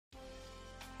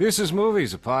This is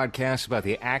Movies, a podcast about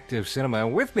the act of cinema.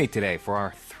 And with me today for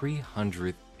our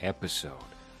 300th episode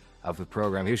of the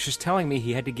program, he was just telling me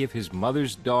he had to give his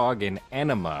mother's dog an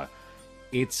enema.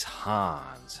 It's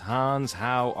Hans. Hans,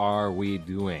 how are we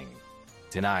doing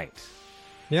tonight?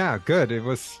 Yeah, good. It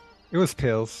was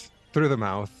pills through the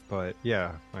mouth, but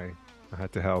yeah, I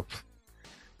had to help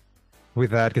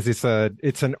with that because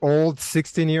it's an old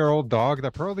 16-year-old dog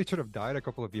that probably should have died a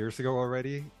couple of years ago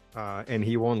already. And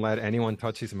he won't let anyone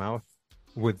touch his mouth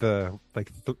with the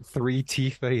like three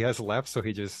teeth that he has left. So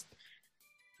he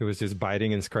was just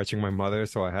biting and scratching my mother.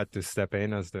 So I had to step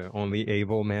in as the only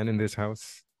able man in this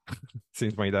house.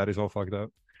 Since my dad is all fucked up.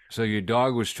 So your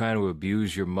dog was trying to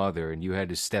abuse your mother, and you had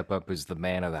to step up as the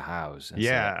man of the house and say,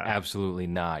 Yeah, absolutely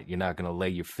not. You're not going to lay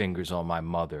your fingers on my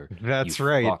mother. You that's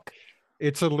right. fuck.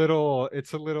 It's a little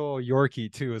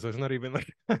Yorkie too, so it's not even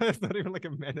like it's not even like a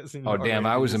menacing Oh, dog or damn. I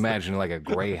anything. was Just like imagining like a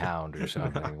greyhound or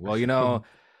something. Well,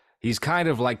 he's kind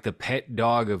of like the pet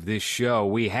dog of this show.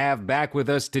 We have back with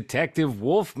us Detective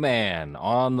Wolfman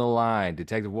on the line.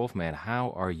 Detective Wolfman, how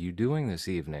are you doing this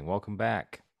evening? Welcome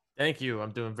back. Thank you.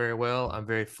 I'm doing very well. I'm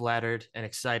very flattered and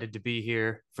excited to be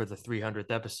here for the 300th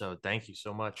episode. Thank you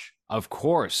so much. Of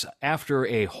course, after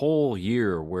a whole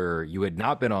year where you had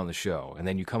not been on the show, and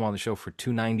then you come on the show for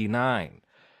 $2.99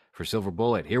 for Silver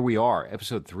Bullet, here we are,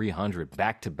 episode 300,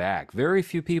 back to back. Very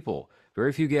few people,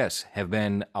 very few guests have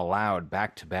been allowed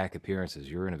back to back appearances.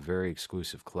 You're in a very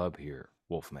exclusive club here,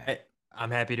 Wolfman. Hey,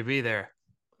 I'm happy to be there.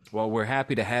 Well, we're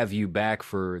happy to have you back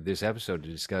for this episode to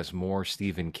discuss more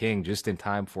Stephen King just in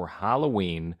time for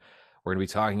Halloween. We're going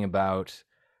to be talking about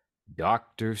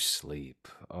Doctor Sleep.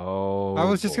 Oh, I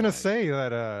was just gonna boy. say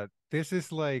that this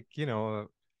is like, a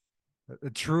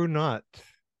true nut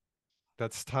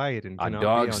that's tied and A cannot be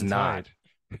dog's knot.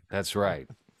 untied. That's right.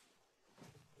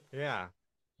 Yeah.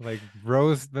 Like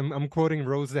Rose, I'm quoting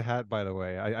Rose the Hat, by the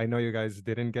way. I know you guys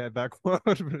didn't get that quote,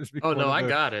 but it's Oh, one no, of I the.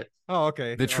 got it. Oh,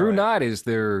 okay. The All True right. Knot is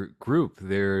their group,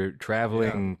 their Yeah.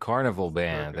 traveling carnival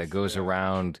band that Circus, goes yeah.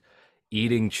 around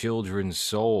eating children's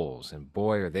souls. And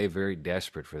boy, are they very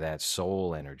desperate for that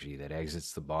soul energy that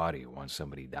exits the body once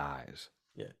somebody dies.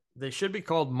 Yeah. They should be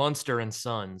called Munster and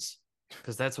Sons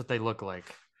because that's what they look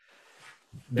like.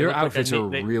 They Their look like a outfits ne-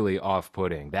 are really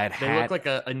off-putting. That they look hat, like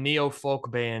a neo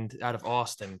folk band out of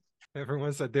Austin.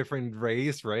 Everyone's a different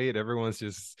race, right? Everyone's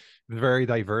just very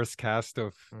diverse cast of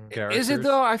is it characters.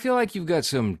 though? I feel like you've got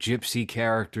some gypsy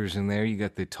characters in there. You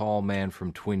got the tall man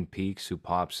from Twin Peaks who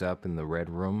pops up in the Red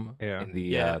Room, Yeah. in the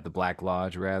Yeah. the Black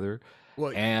Lodge rather.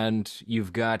 Well, And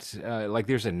you've got like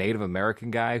there's a Native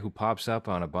American guy who pops up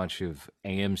on a bunch of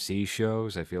AMC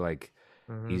shows. I feel like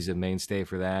mhm. he's a mainstay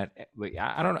for that. Like,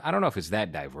 I don't know if it's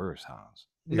that diverse, Hans.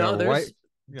 You No, got white.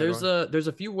 there's Go on. there's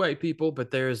a few white people,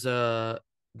 but there's not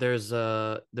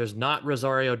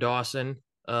Rosario Dawson.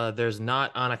 There's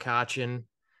not Anna Kachin.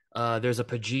 There's a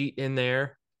Pajit in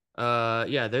there.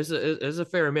 Yeah, there's a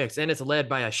fair mix, and it's led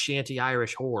by a shanty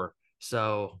Irish whore.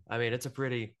 So I mean, it's a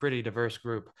pretty diverse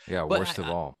group. Yeah, But worst of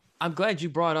all. I'm glad you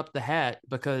brought up the hat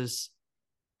because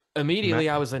immediately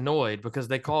I was annoyed because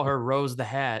they call her Rose the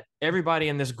Hat. Everybody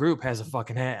in this group has a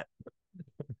fucking hat.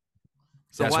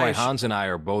 So That's why is she, Hans and I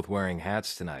are both wearing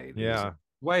hats tonight. Yeah,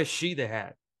 why is she the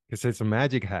hat? because it's a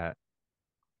magic hat,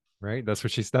 right? That's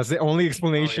the only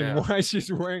explanation yeah. why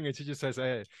she's wearing it. She just says,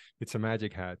 "Hey, it's a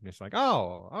magic hat," and it's like,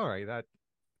 "Oh, all right, that."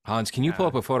 Hans, can you pull Yeah.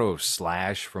 up a photo of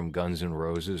Slash from Guns N'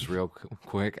 Roses real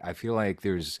quick? I feel like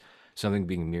there's something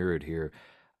being mirrored here.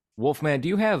 Wolfman, do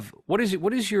you have what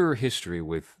is your history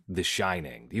with The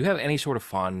Shining? Do you have any sort of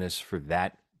fondness for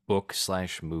that book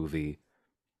slash movie?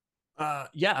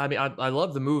 Yeah, I mean, I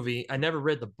love the movie. I never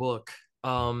read the book.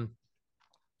 A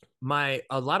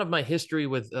lot of my history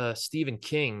with Stephen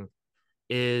King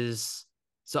is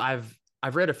so I've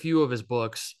read a few of his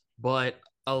books, but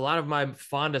a lot of my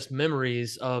fondest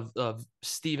memories of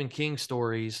Stephen King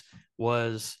stories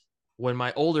was when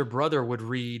my older brother would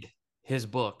read his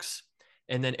books,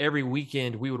 and then every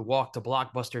weekend we would walk to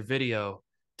Blockbuster Video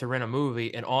to rent a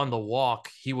movie, and on the walk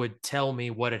he would tell me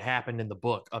what had happened in the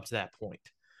book up to that point.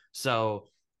 So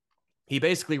he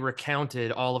basically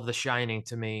recounted all of The Shining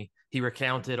to me. He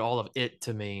recounted all of it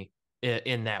to me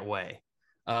in that way.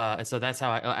 And so that's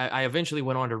how I eventually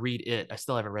went on to read it. I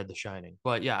still haven't read The Shining,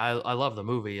 but yeah, I love the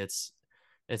movie. It's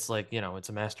like, it's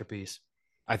a masterpiece.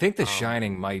 I think The Um,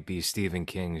 Shining might be Stephen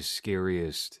King's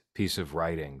scariest piece of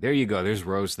writing. There you go. There's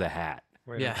Rose the Hat.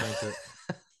 Wait, yeah. I'm trying to.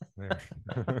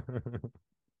 There.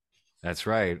 That's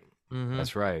right. Mhm.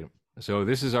 That's right. So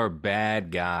this is our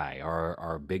bad guy,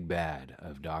 our big bad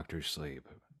of Doctor Sleep.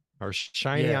 Our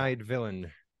shiny-eyed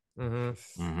villain. Mhm.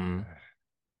 hmm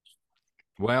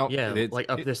Well, Yeah, like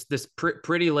of this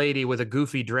pretty lady with a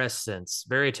goofy dress sense,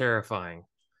 very terrifying.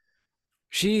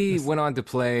 she Yes. went on to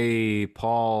play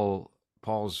Paul's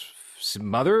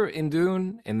mother in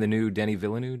Dune, in the new Denis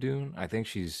Villeneuve Dune. I think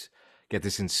she's got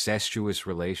this incestuous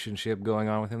relationship going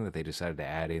on with him that they decided to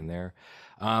add in there.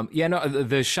 Yeah, no,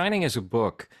 The Shining as a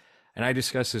book, and I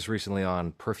discussed this recently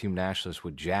on Perfume Nationalist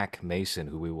with Jack Mason,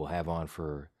 who we will have on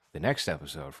for the next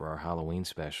episode for our Halloween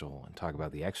special and talk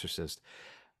about The Exorcist.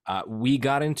 We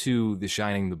got into The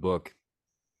Shining, the book,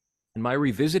 and my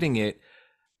revisiting it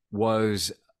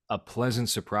was a pleasant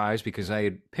surprise because I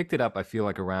had picked it up, I feel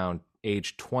like around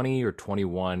age 20 or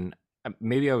 21.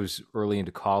 Maybe I was early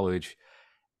into college,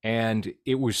 and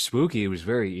it was spooky. It was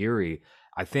very eerie.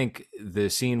 I think the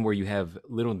scene where you have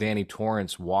little Danny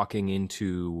Torrance walking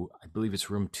into, I believe it's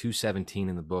room 217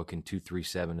 in the book and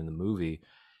 237 in the movie,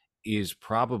 is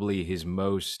probably his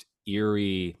most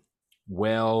eerie,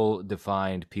 well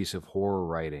defined piece of horror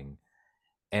writing.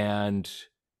 And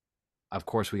of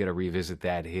course, we got to revisit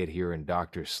that hit here in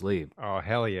Doctor Sleep. Oh,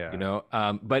 hell yeah.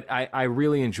 But I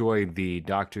really enjoyed the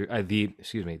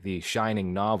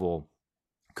Shining novel.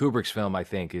 Kubrick's film, I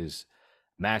think, is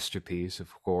masterpiece,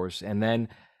 of course. And then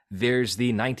there's the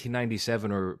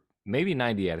 1997 or maybe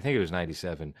 98, I think it was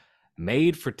 97,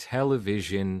 made for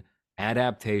television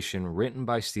adaptation written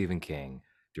by Stephen King,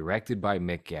 directed by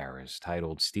Mick Garris,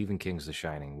 titled Stephen King's The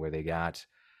Shining, where they got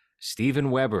Steven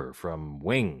Weber from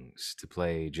Wings to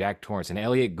play Jack Torrance, and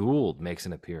Elliot Gould makes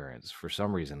an appearance for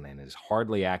some reason and is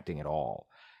hardly acting at all.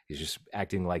 He's just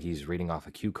acting like he's reading off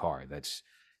a cue card that's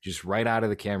just right out of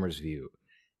the camera's view.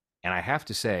 And I have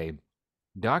to say,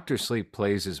 Doctor Sleep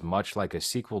plays as much like a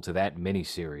sequel to that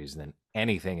miniseries than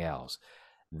anything else.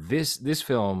 This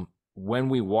film, when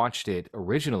we watched it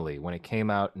originally, when it came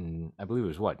out in, I believe it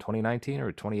was what, 2019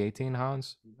 or 2018,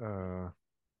 Hans? Let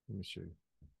me see.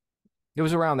 It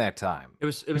was around that time. It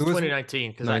was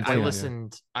 2019 because I 19,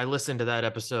 yeah. listened to that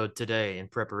episode today in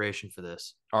preparation for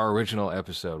this. Our original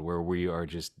episode where we are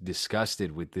just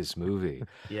disgusted with this movie.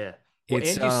 Yeah. Well,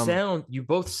 It's and you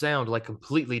both sound like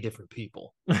completely different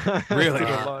people. Really?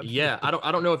 Yeah, I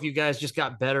don't know if you guys just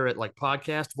got better at like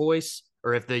podcast voice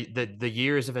or if the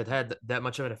years have had that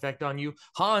much of an effect on you.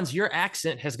 Hans, your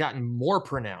accent has gotten more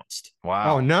pronounced.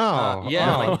 Wow. Oh no.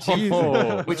 Yeah, Oh, like,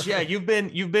 Jesus. which yeah, you've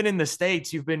been in the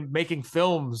States, you've been making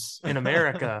films in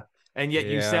America, and yet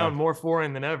you Yeah. sound more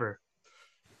foreign than ever.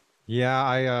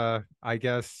 Yeah, I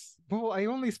guess well, I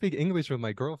only speak English with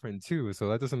my girlfriend too, so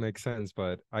that doesn't make sense,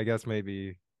 but I guess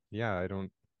maybe yeah, I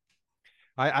don't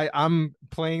I'm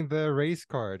playing the race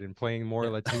card and playing more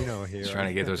Latino here. He's trying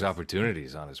to get those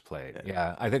opportunities on his plate.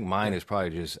 Yeah, I think mine is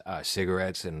probably just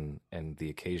cigarettes and the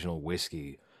occasional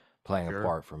whiskey playing a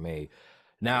part for me.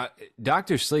 Now,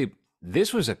 Doctor Sleep,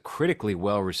 this was a critically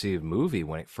well received movie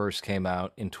when it first came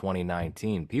out in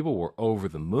 2019. People were over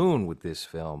the moon with this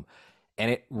film, and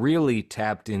it really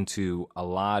tapped into a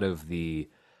lot of the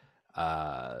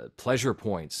pleasure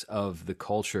points of the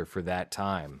culture for that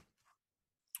time,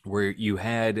 where you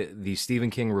had the Stephen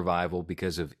King revival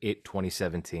because of It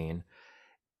 2017.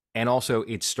 And also,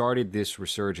 it started this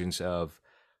resurgence of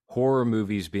horror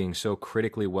movies being so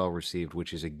critically well received,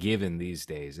 which is a given these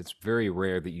days. It's very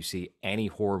rare that you see any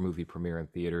horror movie premiere in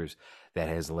theaters that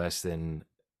has less than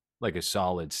like a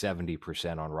solid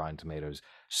 70% on Rotten Tomatoes.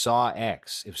 Saw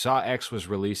X, if Saw X was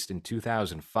released in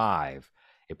 2005,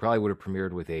 it probably would have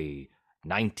premiered with a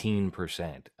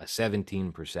 19%, a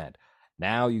 17%.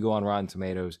 Now you go on Rotten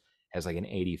Tomatoes, has like an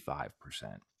 85%.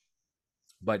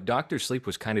 But Doctor Sleep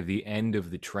was kind of the end of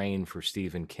the train for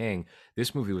Stephen King.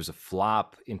 This movie was a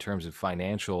flop in terms of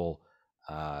financial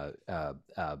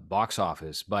box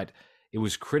office, but it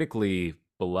was critically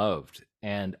beloved.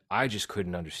 And I just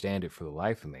couldn't understand it for the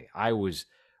life of me. I was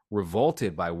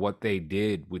revolted by what they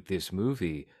did with this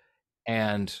movie.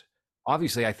 And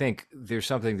obviously, I think there's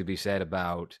something to be said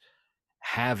about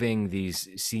having these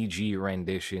CG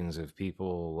renditions of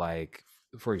people like,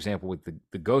 for example, with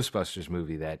the Ghostbusters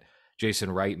movie that Jason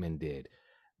Reitman did.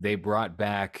 They brought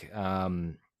back,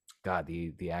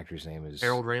 the actor's name is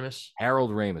Harold Ramis.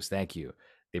 Harold Ramis, thank you.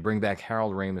 They bring back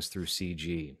Harold Ramis through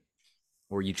CG.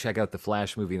 Or you check out the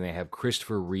Flash movie and they have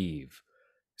Christopher Reeve,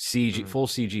 CG, full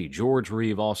CG. George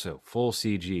Reeve also, full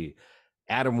CG.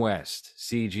 Adam West,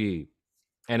 CG.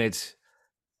 And it's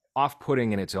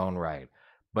off-putting in its own right.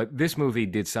 But this movie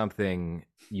did something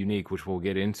unique, which we'll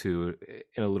get into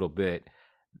in a little bit,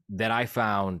 that I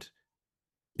found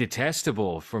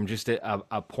detestable from just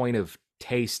a point of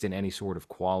taste and any sort of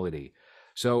quality.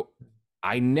 So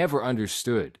I never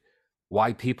understood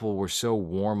why people were so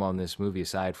warm on this movie,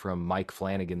 aside from Mike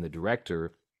Flanagan, the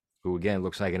director, who again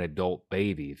looks like an adult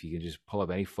baby. If you can just pull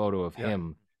up any photo of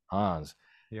him, Hans,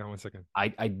 Yeah, 1 second.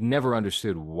 I never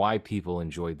understood why people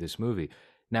enjoyed this movie.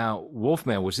 Now,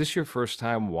 Wolfman, was this your first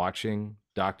time watching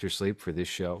Doctor Sleep for this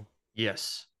show?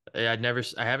 Yes. I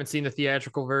haven't seen the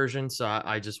theatrical version, so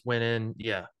I just went in,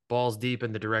 yeah, balls deep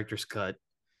in the director's cut.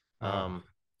 Oh, Um,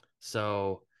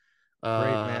 so great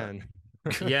uh man.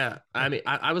 yeah, I mean,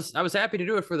 I was happy to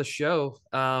do it for the show.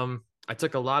 I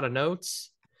took a lot of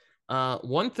notes.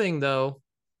 One thing though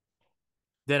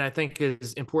that I think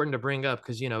is important to bring up,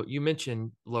 because you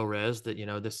mentioned low res, that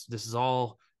this is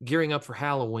all gearing up for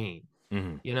Halloween.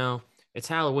 Mm-hmm. You know, it's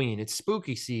Halloween, it's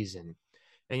spooky season,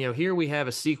 and here we have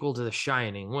a sequel to The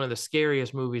Shining, one of the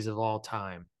scariest movies of all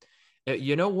time.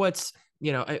 You know what's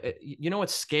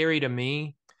what's scary to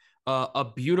me? A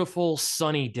beautiful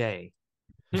sunny day.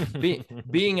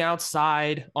 Being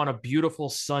outside on a beautiful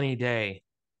sunny day,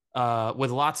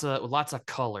 with lots of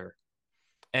color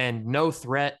and no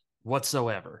threat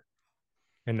whatsoever.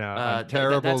 And a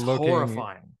terrible That's looking,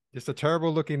 horrifying. just a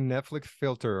terrible looking Netflix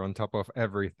filter on top of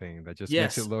everything that just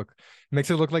Yes. makes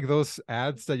it look like those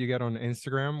ads that you get on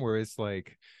Instagram where it's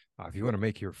like, if you want to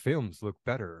make your films look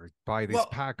better, buy this Well,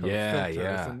 pack of Yeah, filters,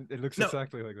 yeah. and it looks no.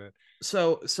 exactly like that.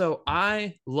 So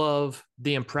I love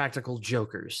the Impractical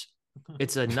Jokers.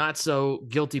 It's a not so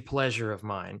guilty pleasure of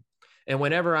mine. And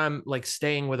whenever I'm like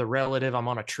staying with a relative, I'm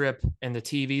on a trip and the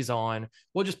TV's on,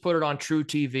 we'll just put it on True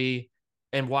TV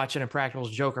and watch an Impractical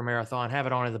Joker marathon, have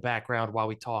it on in the background while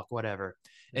we talk, whatever.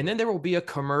 And then there will be a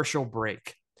commercial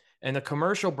break. And the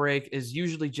commercial break is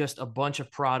usually just a bunch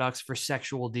of products for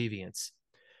sexual deviance.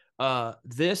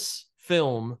 This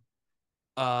film,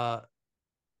 uh,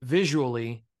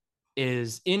 visually,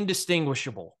 is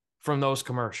indistinguishable from those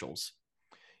commercials.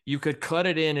 You could cut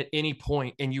it in at any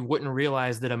point and you wouldn't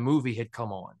realize that a movie had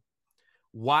come on.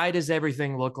 Why does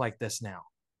everything look like this now?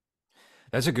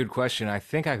 That's a good question. I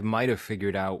think I might have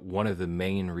figured out one of the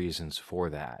main reasons for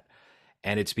that.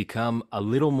 And it's become a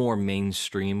little more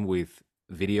mainstream with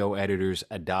video editors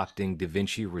adopting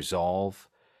DaVinci Resolve.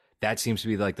 That seems to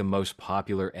be like the most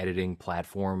popular editing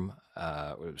platform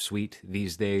suite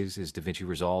these days is DaVinci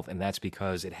Resolve. And that's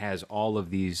because it has all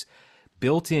of these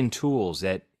built-in tools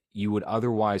that you would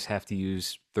otherwise have to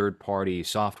use third-party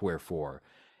software for,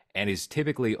 and is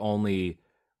typically only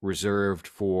reserved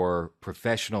for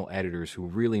professional editors who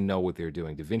really know what they're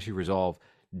doing. DaVinci Resolve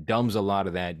dumbs a lot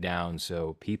of that down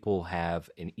so people have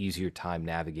an easier time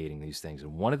navigating these things.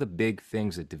 And one of the big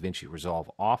things that DaVinci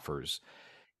Resolve offers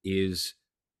is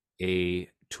a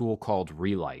tool called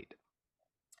Relight.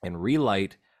 And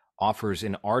Relight offers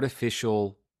an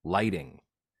artificial lighting,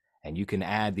 and you can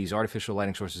add these artificial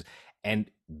lighting sources.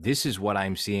 And this is what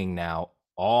I'm seeing now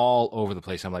all over the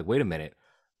place. I'm like, wait a minute,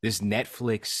 this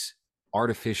Netflix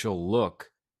artificial look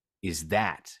is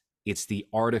that. It's the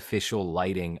artificial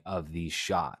lighting of these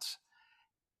shots.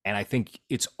 And I think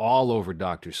it's all over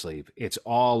Doctor Sleep. It's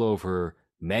all over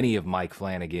many of Mike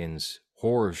Flanagan's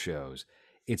horror shows.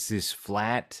 It's this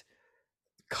flat,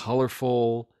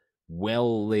 colorful,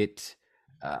 well lit,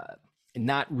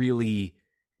 not really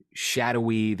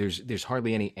shadowy. There's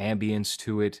hardly any ambience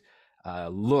to it.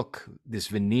 Look, this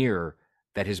veneer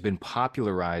that has been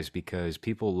popularized because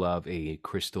people love a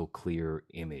crystal clear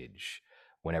image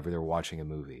whenever they're watching a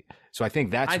movie. So I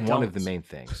think that's one of the main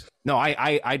things. No,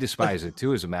 I despise it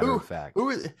too, as a matter of fact.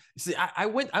 See, I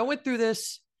went through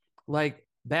this like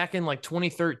back in like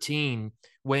 2013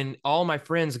 when all my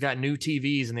friends got new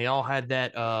TVs and they all had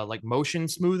that like motion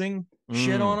smoothing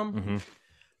shit on them.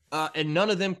 Mm-hmm. And none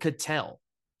of them could tell.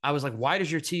 I was like, why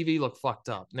does your TV look fucked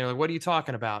up? And they're like, what are you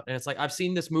talking about? And it's like, I've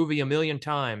seen this movie a million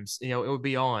times. It would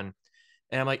be on.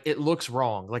 And I'm like, it looks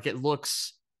wrong. Like it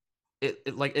looks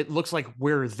like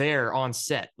we're there on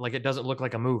set. Like it doesn't look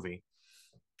like a movie.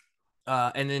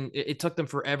 And then it took them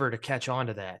forever to catch on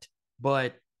to that.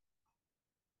 But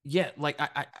yeah, like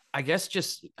I guess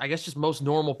just most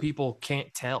normal people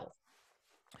can't tell.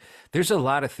 There's a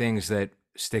lot of things that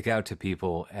stick out to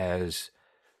people as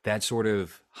that sort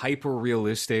of hyper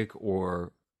realistic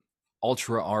or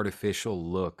ultra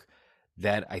artificial look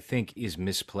that I think is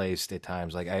misplaced at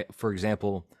times. Like for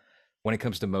example, when it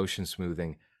comes to motion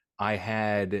smoothing, I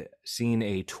had seen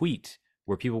a tweet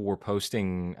where people were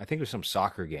posting, I think it was some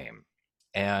soccer game,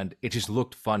 and it just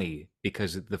looked funny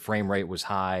because the frame rate was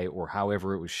high or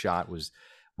however it was shot was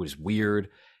weird.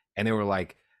 And they were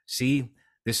like, see,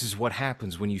 this is what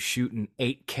happens when you shoot in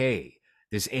 8K.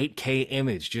 This 8K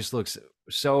image just looks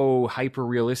so hyper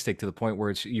realistic to the point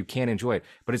where you can't enjoy it.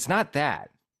 But it's not that.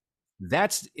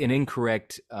 That's an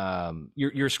incorrect.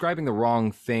 You're ascribing the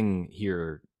wrong thing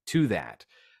here to that.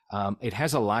 It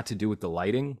has a lot to do with the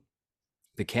lighting.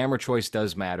 The camera choice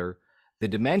does matter. The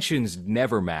dimensions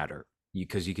never matter.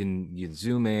 because you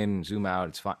zoom in, zoom out.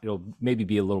 It's fine. It'll maybe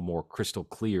be a little more crystal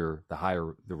clear the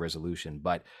higher the resolution.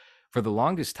 But for the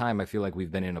longest time, I feel like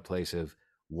we've been in a place of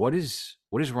what is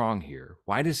wrong here?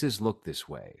 Why does this look this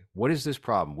way? What is this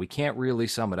problem? We can't really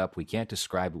sum it up. We can't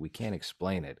describe it. We can't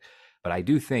explain it. But I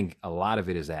do think a lot of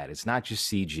it is that it's not just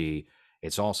CG.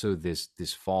 It's also this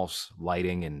false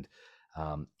lighting and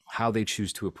how they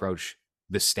choose to approach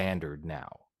the standard now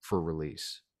for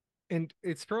release. And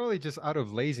it's probably just out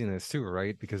of laziness too,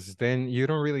 right? Because then you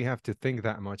don't really have to think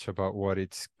that much about what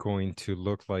it's going to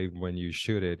look like when you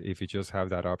shoot it if you just have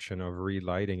that option of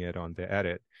relighting it on the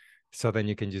edit. So then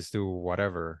you can just do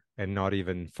whatever and not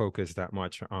even focus that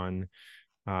much on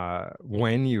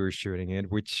when you're shooting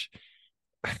it, which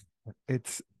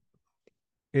it's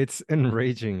it's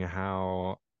enraging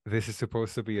how this is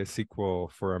supposed to be a sequel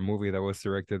for a movie that was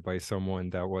directed by someone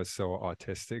that was so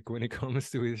autistic when it comes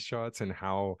to his shots and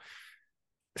how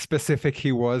specific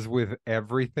he was with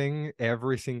everything.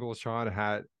 Every single shot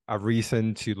had a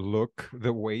reason to look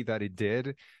the way that it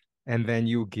did. And then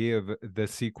you give the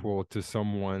sequel to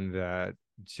someone that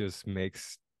just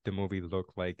makes the movie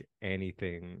look like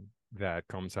anything that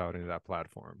comes out in that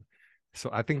platform.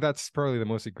 So I think that's probably the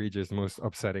most egregious, most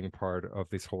upsetting part of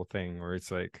this whole thing, where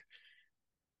it's like,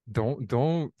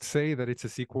 don't say that it's a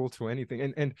sequel to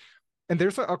anything. And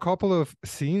there's a couple of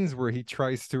scenes where he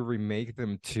tries to remake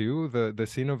them too. The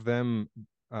scene of them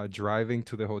driving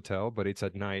to the hotel, but it's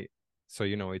at night, so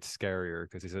it's scarier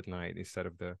because it's at night instead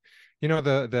of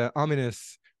the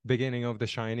ominous beginning of The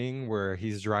Shining where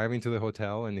he's driving to the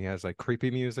hotel and he has like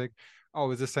creepy music. Oh,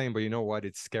 it's the same, but you know what?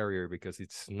 It's scarier because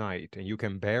it's night and you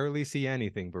can barely see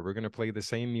anything, but we're gonna play the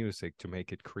same music to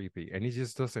make it creepy, and it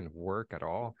just doesn't work at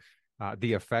all.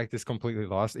 The effect is completely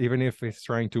lost. Even if it's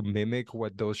trying to mimic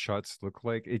what those shots look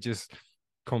like, it just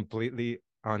completely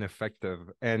ineffective.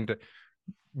 And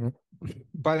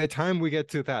by the time we get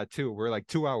to that too, we're like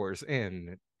 2 hours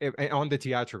in. On the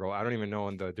theatrical. I don't even know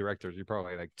on the directors. You're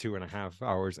probably like 2.5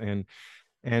 hours in,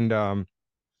 and I'm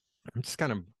just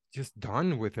kind of just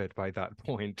done with it by that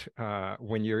point.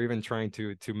 When you're even trying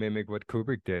to mimic what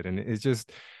Kubrick did, and it's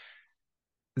just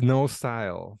no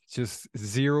style, just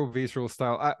zero visual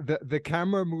style. The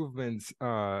camera movements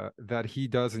that he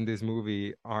does in this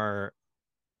movie are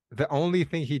the only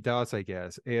thing he does, I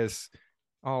guess, is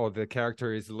the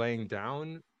character is laying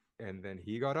down and then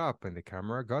he got up and the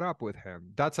camera got up with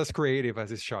him. That's as creative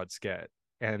as his shots get.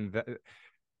 And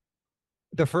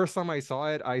the first time I saw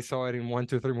it in 1,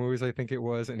 2, 3 movies, I think it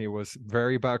was, and it was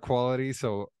very bad quality.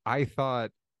 So I thought,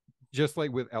 just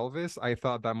like with Elvis, I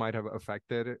thought that might have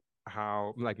affected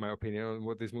how, like, my opinion on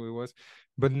what this movie was.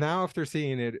 But now after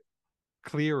seeing it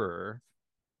clearer,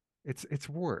 it's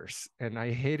worse, and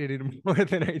I hated it more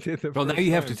than I did the Well, now first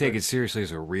you have to time. take But it seriously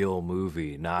as a real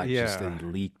movie, not just a yeah,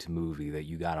 leaked movie that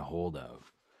you got a hold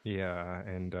of. yeah,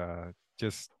 and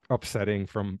just upsetting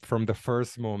from the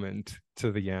first moment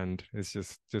to the end. It's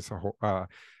just a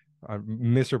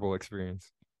miserable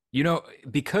experience. You know,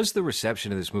 because the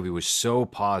reception of this movie was so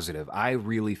positive, I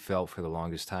really felt for the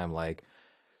longest time like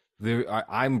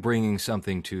I'm bringing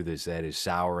something to this that is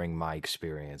souring my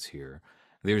experience here.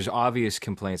 There's obvious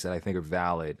complaints that I think are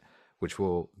valid, which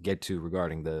we'll get to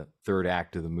regarding the third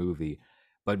act of the movie.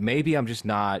 But maybe I'm just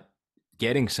not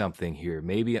getting something here.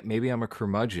 Maybe I'm a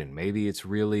curmudgeon. Maybe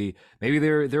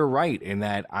they're right in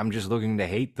that I'm just looking to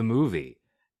hate the movie.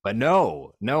 But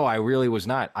no, I really was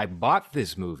not. I bought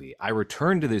this movie. I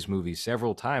returned to this movie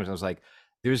several times. I was like,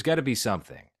 there's got to be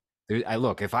something.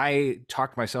 If I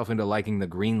talked myself into liking the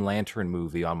Green Lantern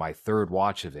movie on my third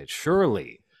watch of it,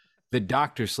 surely the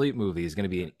Doctor Sleep movie is going to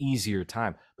be an easier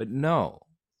time. But no.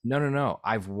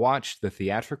 I've watched the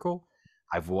theatrical.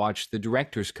 I've watched the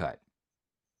director's cut.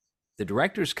 The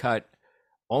director's cut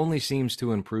only seems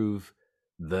to improve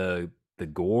the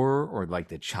gore or like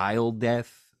the child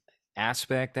death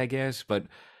aspect, I guess. But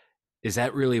is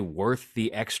that really worth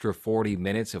the extra 40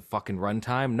 minutes of fucking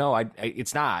runtime? No,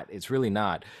 it's not. It's really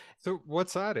not. So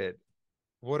what's at it?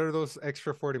 What are those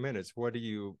extra 40 minutes? What,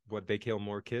 they kill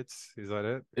more kids? Is that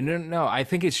it? No. I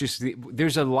think it's just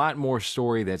there's a lot more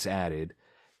story that's added,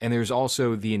 and there's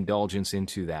also the indulgence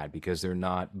into that because they're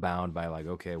not bound by like,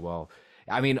 okay, well,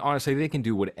 I mean, honestly, they can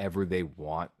do whatever they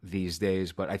want these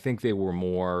days, but I think they were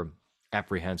more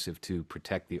apprehensive to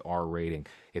protect the R rating.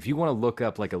 If you want to look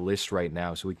up like a list right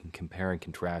now so we can compare and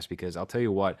contrast, because I'll tell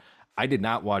you what, I did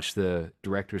not watch the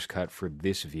director's cut for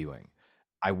this viewing.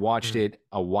 I watched Mm. it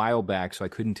a while back, so I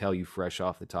couldn't tell you fresh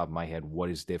off the top of my head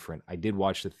what is different. I did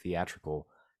watch the theatrical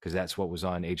because that's what was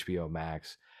on HBO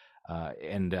Max.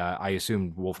 And I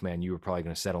assumed, Wolfman, you were probably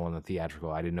going to settle on the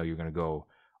theatrical. I didn't know you were going to go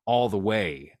all the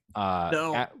way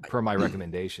No, per my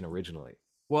recommendation originally.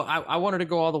 Well, I wanted to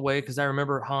go all the way because I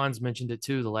remember Hans mentioned it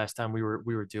too the last time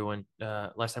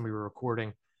last time we were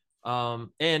recording.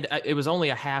 It was only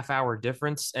a half hour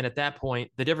difference. And at that point,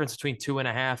 the difference between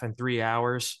 2.5 and 3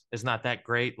 hours is not that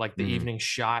great, like the Mhm. evening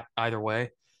shot either way.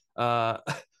 Uh,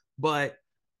 but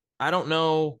I don't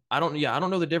know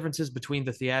the differences between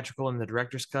the theatrical and the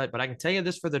director's cut, but I can tell you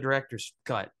this for the director's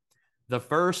cut. The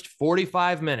first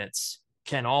 45 minutes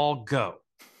can all go.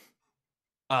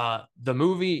 The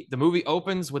movie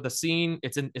opens with a scene.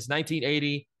 It's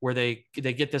 1980 where they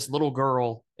get this little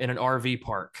girl in an RV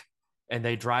park and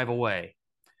they drive away.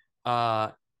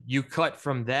 Uh, you cut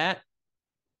from that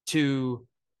to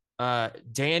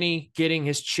Danny getting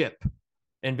his chip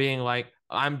and being like,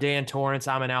 "I'm Dan Torrance.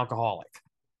 I'm an alcoholic."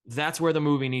 That's where the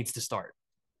movie needs to start.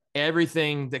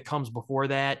 Everything that comes before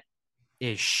that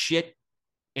is shit.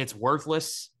 It's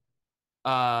worthless.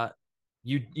 Uh,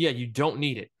 you don't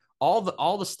need it.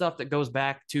 All the stuff that goes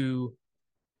back to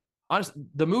honest,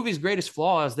 the movie's greatest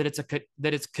flaw is that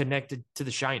it's connected to The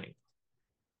Shining.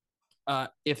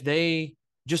 If they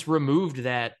just removed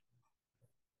that,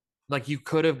 like you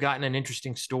could have gotten an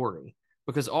interesting story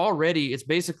because already it's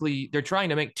basically they're trying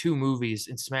to make two movies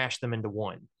and smash them into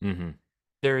one. Mhm.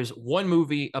 There's one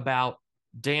movie about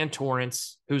Dan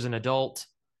Torrance, who's an adult,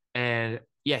 and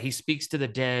yeah, he speaks to the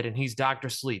dead and he's Dr.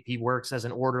 Sleep. He works as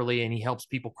an orderly and he helps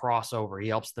people cross over, he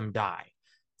helps them die.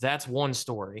 That's one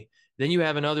story. Then you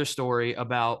have another story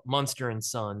about Munster and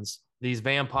Sons, these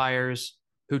vampires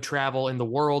who travel in the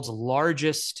world's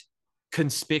largest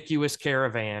conspicuous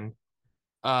caravan,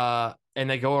 and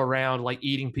they go around like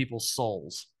eating people's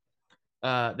souls.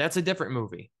 That's a different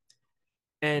movie.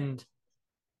 And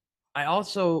I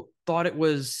also thought it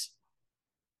was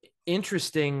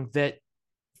interesting that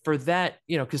for that,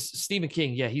 because Stephen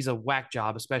King, yeah, he's a whack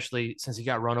job, especially since he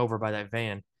got run over by that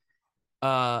van.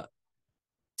 Uh,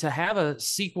 to have a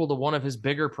sequel to one of his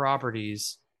bigger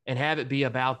properties and have it be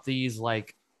about these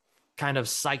like kind of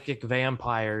psychic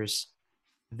vampires,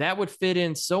 that would fit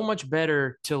in so much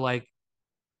better to like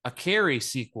a Carrie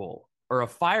sequel or a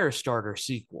Firestarter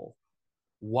sequel.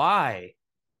 Why?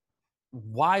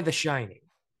 Why The Shining?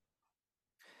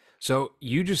 So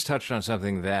you just touched on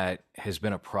something that has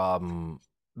been a problem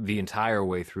the entire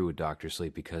way through with Doctor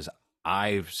Sleep because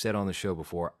I've said on the show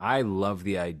before, I love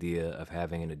the idea of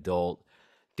having an adult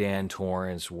Dan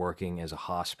Torrance working as a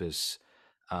hospice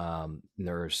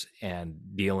nurse and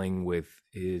dealing with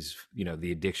his,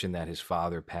 the addiction that his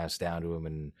father passed down to him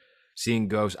and seeing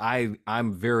ghosts.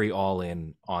 I'm very all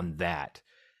in on that.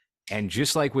 And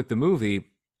just like with the movie,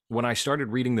 when I started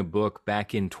reading the book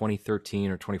back in 2013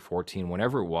 or 2014,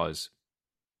 whenever it was,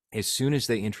 as soon as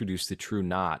they introduced the true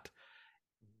knot,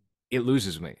 it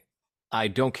loses me. I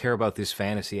don't care about this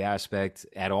fantasy aspect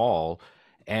at all.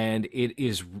 And it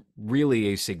is really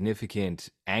a significant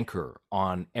anchor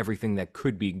on everything that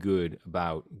could be good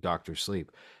about Doctor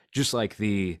Sleep. Just like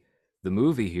the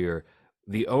movie here,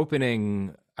 the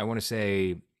opening, I want to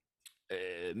say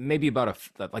maybe about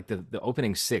like the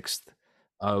opening sixth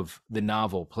of the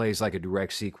novel plays like a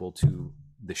direct sequel to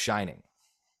The Shining.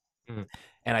 Mm.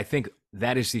 And I think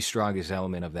that is the strongest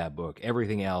element of that book.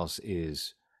 Everything else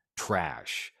is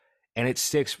trash. And it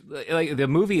sticks, like the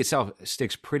movie itself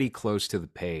sticks pretty close to the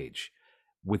page,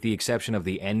 with the exception of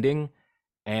the ending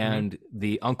Mm-hmm. and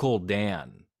the Uncle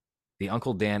Dan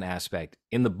aspect.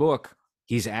 In the book,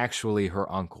 he's actually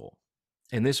her uncle.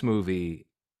 In this movie,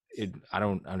 I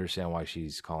don't understand why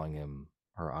she's calling him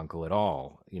her uncle at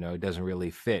all. It doesn't really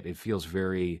fit. It feels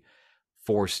very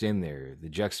forced in there. The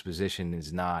juxtaposition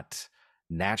is not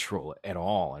natural at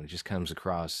all, and it just comes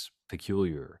across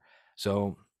peculiar.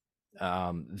 So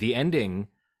the ending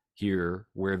here,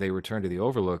 where they return to the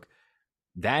Overlook,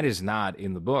 that is not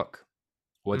in the book.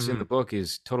 What's in Mm-hmm. the book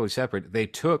is totally separate. They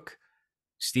took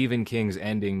Stephen King's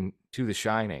ending to The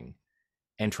Shining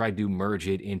and tried to merge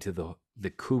it into the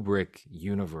Kubrick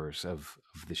universe of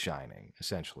The Shining,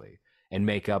 essentially, and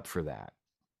make up for that.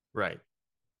 Right.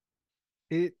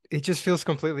 It just feels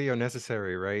completely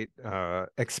unnecessary, right?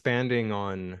 Expanding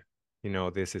on,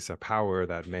 this is a power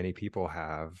that many people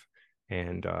have,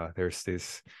 and there's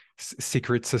this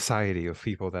secret society of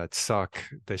people that suck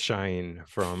the shine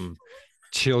from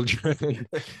children.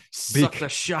 Suck the Bec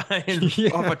shine off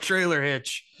yeah, a trailer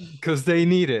hitch. because they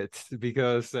need it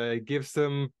because it gives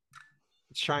them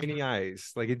shiny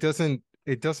eyes. Like it doesn't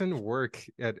work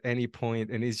at any point,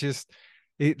 and it's just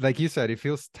it like you said, it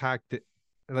feels tacked.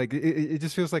 Like it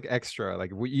just feels like extra.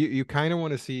 Like you kind of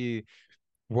want to see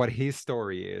what his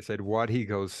story is and what he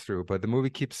goes through, but the movie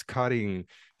keeps cutting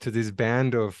to this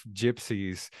band of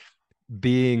gypsies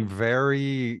being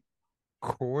very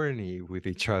corny with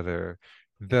each other,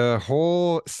 The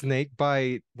whole snake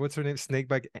bite, what's her name? Snake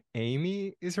bite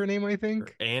Amy is her name, I Or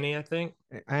think. Annie, I think.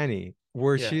 Annie,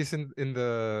 where Yeah. she's in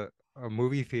the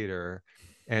movie theater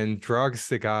and drugs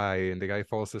the guy, and the guy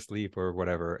falls asleep or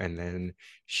whatever, and then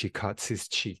she cuts his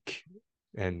cheek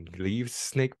and leaves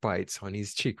snake bites on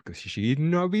his cheek because she should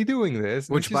not be doing this. And it's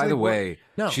Which, just by like, the what? way,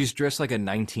 No. she's dressed like a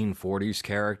 1940s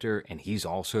character, and he's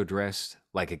also dressed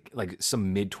like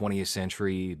some mid 20th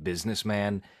century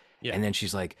businessman. Yeah. And then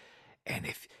she's like, and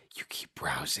if you keep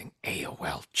browsing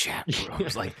AOL chat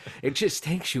rooms, Yeah. like it just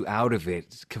takes you out of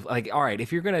it. Like, all right,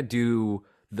 if you're gonna do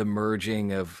the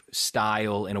merging of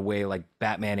style in a way like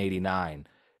Batman '89,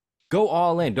 go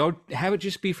all in. Don't have it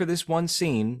just be for this one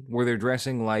scene where they're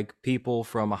dressing like people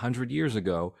from 100 years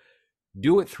ago.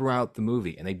 Do it throughout the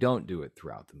movie, and they don't do it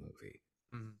throughout the movie.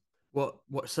 Mhm. Well,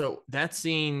 so that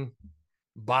scene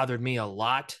bothered me a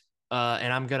lot.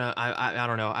 And I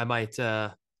don't know, I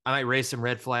might raise some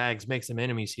red flags, make some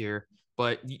enemies here.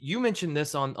 But you mentioned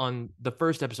this on the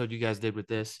first episode you guys did with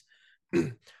this.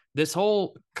 This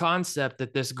whole concept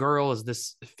that this girl is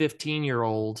this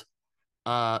 15-year-old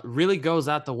really goes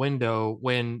out the window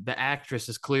when the actress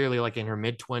is clearly like in her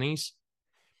mid 20s.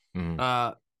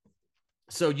 Mhm.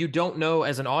 So you don't know,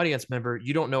 as an audience member,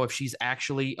 you don't know if she's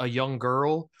actually a young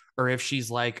girl or if she's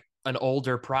like an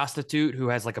older prostitute who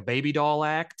has like a baby doll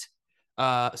act.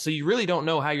 So you really don't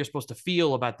know how you're supposed to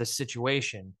feel about this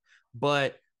situation.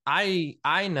 But I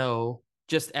know,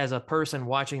 just as a person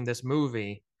watching this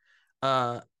movie,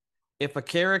 uh, if a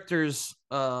character's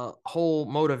whole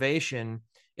motivation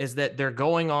is that they're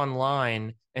going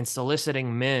online and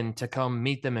soliciting men to come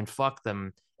meet them and fuck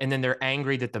them, and then they're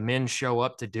angry that the men show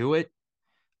up to do it,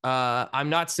 I'm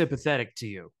not sympathetic to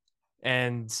you,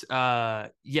 and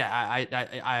yeah,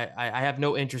 I have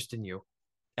no interest in you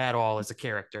at all as a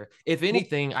character. If Well,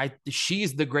 anything,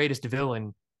 she's the greatest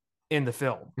villain in the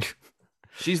film.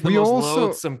 She's the we most also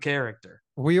loathsome character.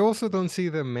 we also don't see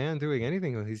the man doing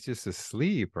anything when he's just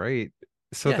asleep, right?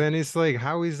 So Yeah. then it's like,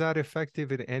 how is that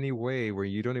effective in any way where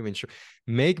you don't even show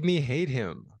make me hate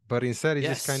him? But instead it's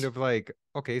just kind Yes. of like,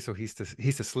 okay, so he's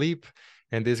asleep,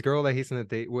 and this girl that he's on a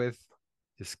date with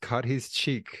just cut his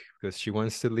cheek because she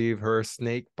wants to leave her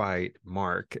snake bite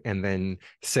mark and then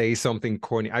say something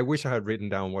corny. I wish I had written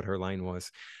down what her line was,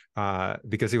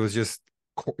 because it was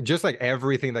just like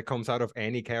everything that comes out of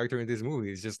any character in this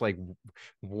movie is just like,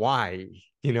 why?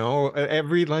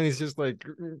 Every line is just like,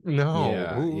 no,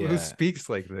 Yeah, who yeah. speaks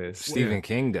like this? Yeah. Stephen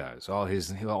King does. All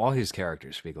his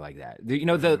characters speak like that. The one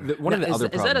Now, of the other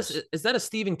problems. is that a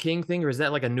Stephen King thing, or is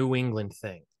that like a New England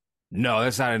thing? No,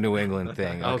 that's not a New England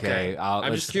thing. Okay. Okay, I'm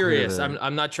just let's clear curious. the.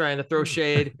 I'm not trying to throw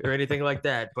shade or anything like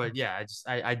that, but yeah,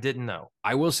 I didn't know.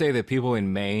 I will say that people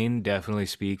in Maine definitely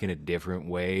speak in a different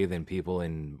way than people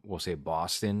in, we'll say,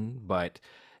 Boston. But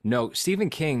no, Stephen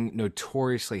King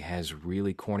notoriously has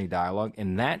really corny dialogue,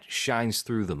 and that shines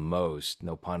through the most,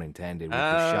 no pun intended, with the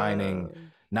Uh,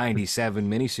 Shining '97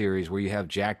 miniseries where you have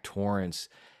Jack Torrance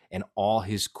and all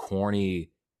his corny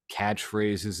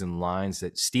catchphrases and lines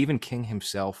that Stephen King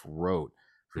himself wrote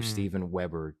for mm, Steven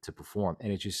Weber to perform.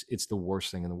 And it's the worst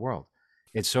thing in the world.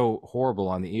 It's so horrible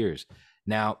on the ears.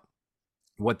 Now,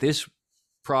 what this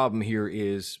problem here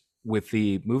is with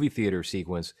the movie theater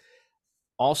sequence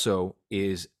also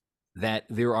is that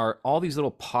there are all these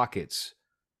little pockets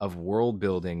of world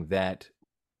building that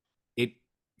it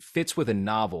fits with a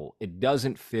novel. It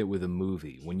doesn't fit with a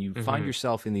movie. When you find mhm.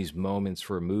 yourself in these moments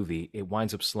for a movie, it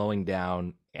winds up slowing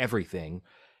down everything.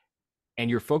 And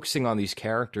you're focusing on these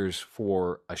characters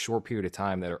for a short period of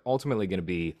time that are ultimately going to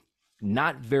be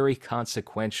not very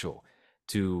consequential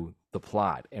to the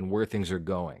plot and where things are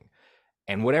going.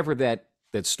 And whatever that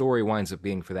story winds up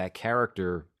being for that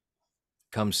character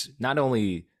comes not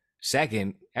only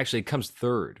second, actually it comes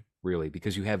third, really,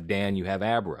 because you have Dan, you have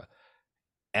Abra.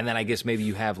 And then I guess maybe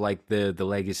you have like the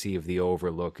legacy of the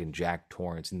Overlook and Jack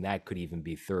Torrance, and that could even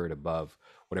be third above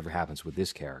whatever happens with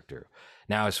this character.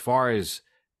 Now, as far as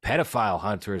pedophile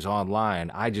hunters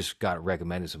online, I just got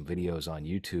recommended some videos on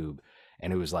YouTube,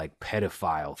 and it was like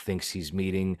pedophile thinks he's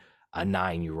meeting a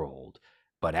 9-year old,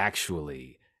 but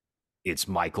actually it's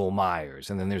Michael Myers.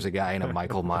 And then there's a guy in a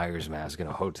Michael Myers mask in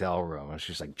a hotel room. It's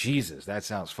just like, Jesus, that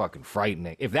sounds fucking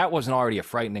frightening. If that wasn't already a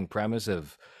frightening premise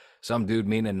of some dude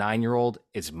meeting a 9-year old,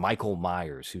 it's Michael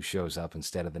Myers who shows up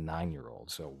instead of the 9-year old.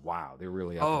 So wow, they're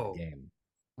really up in the Oh, game.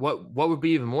 what would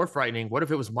be even more frightening? What if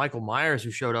it was Michael Myers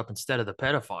who showed up instead of the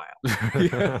pedophile?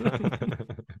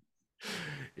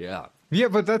 Yeah. Yeah,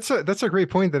 but that's a great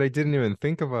point that I didn't even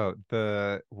think about.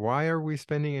 The why are we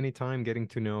spending any time getting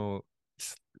to know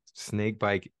S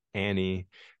Snakebite Annie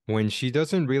when she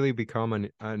doesn't really become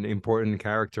an important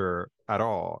character at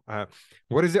all.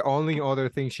 What is the only other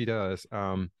thing she does?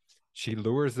 She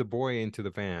lures the boy into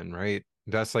the van, right?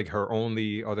 That's like her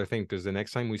only other thing, because the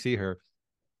next time we see her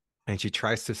and she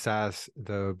tries to sass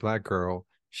the black girl,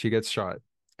 she gets shot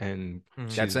and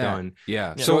That's she's that. done.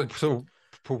 Yeah. Yeah. So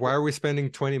why are we spending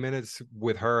 20 minutes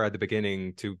with her at the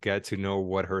beginning to get to know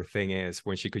what her thing is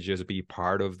when she could just be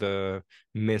part of the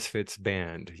Misfits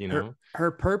band, you know?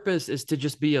 Her purpose is to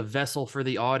just be a vessel for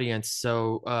the audience.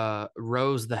 So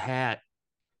Rose the Hat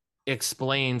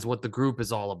explains what the group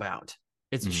is all about.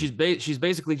 It's Mhm. she's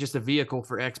basically just a vehicle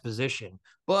for exposition.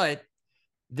 But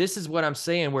this is what I'm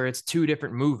saying, where it's two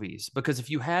different movies. Because if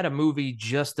you had a movie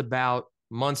just about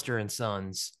Munster and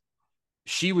Sons,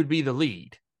 she would be the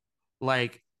lead.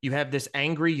 Like, you have this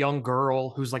angry young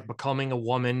girl who's like becoming a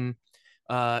woman.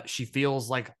 She feels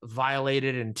like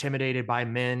violated and intimidated by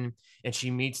men, and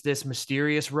she meets this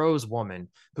mysterious Rose woman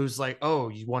who's like, "Oh,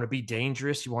 you want to be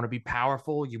dangerous? You want to be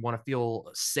powerful? You want to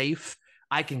feel safe?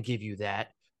 I can give you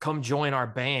that. Come join our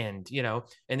band," you know.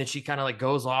 And then she kind of like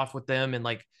goes off with them and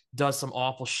like does some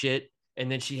awful shit.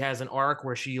 And then she has an arc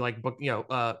where she like,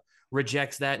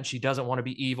 rejects that, and she doesn't want to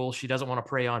be evil. She doesn't want to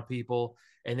prey on people,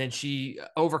 and then she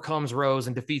overcomes Rose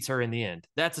and defeats her in the end.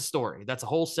 That's a story. That's a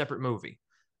whole separate movie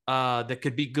that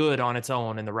could be good on its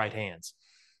own in the right hands.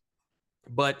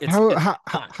 But How, it's how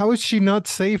not. how is she not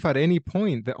safe at any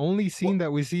point? The only scene Well,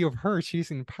 that we see of her,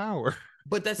 she's in power.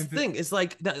 but that's the thing. It's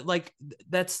like that. Like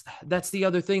that's the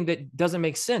other thing that doesn't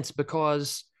make sense,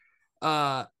 because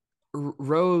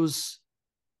Rose,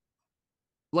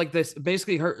 like, this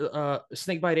basically, her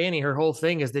Snakebite Annie, her whole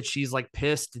thing is that she's like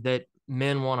pissed that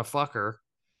men want to fuck her.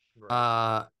 Right.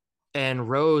 Uh, and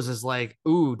Rose is like,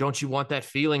 "Ooh, don't you want that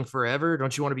feeling forever?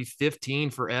 Don't you want to be 15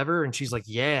 forever?" And she's like,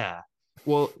 "Yeah."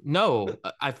 Well, no,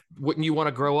 I wouldn't. You want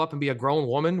to grow up and be a grown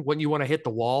woman? Wouldn't you want to hit the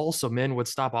wall so men would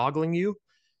stop ogling you?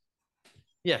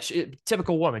 Yeah,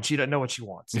 typical woman. She doesn't know what she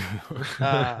wants.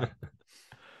 Uh,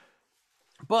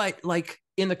 but like,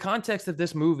 in the context of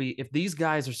this movie, if these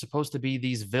guys are supposed to be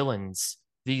these villains,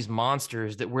 these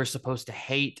monsters that we're supposed to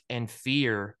hate and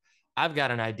fear, I've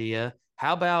got an idea.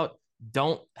 How about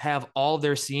don't have all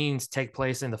their scenes take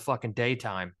place in the fucking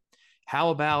daytime?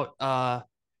 How about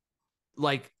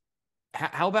like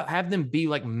how about have them be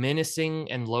like menacing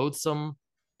and loathsome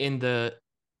in the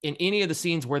in any of the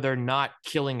scenes where they're not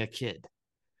killing a kid?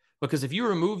 Because if you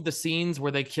remove the scenes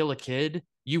where they kill a kid,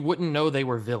 you wouldn't know they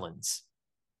were villains.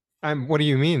 What do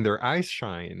you mean? Their eyes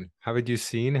shine. Haven't you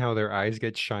seen how their eyes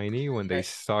get shiny when they Uh,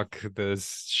 suck the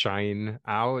shine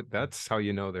out? That's how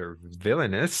you know they're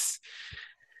villainous.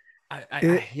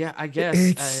 It Yeah, I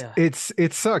guess.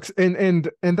 it sucks. And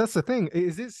that's the thing.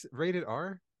 Is this rated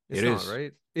R? It's It not, is.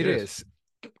 right? It It is.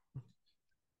 is.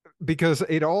 Because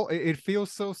it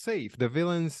feels so safe. The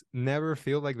villains never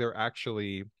feel like they're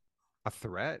actually a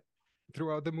threat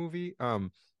throughout the movie.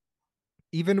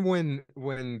 Even when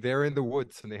they're in the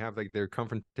woods and they have like their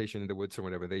confrontation in the woods or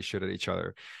whatever, they shoot at each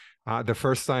other. The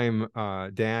first time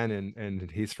Dan and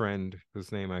his friend,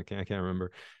 whose name I can't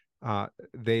remember,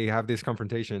 they have this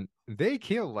confrontation, they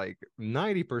kill like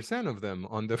 90% of them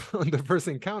on the on the first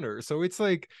encounter. So it's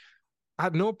like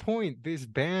at no point this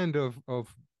band of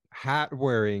hat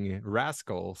wearing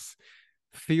rascals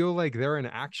feel like they're an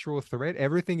actual threat.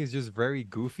 Everything is just very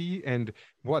goofy. And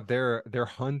what they're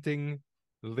hunting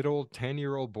little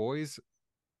 10-year-old boys,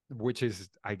 which is,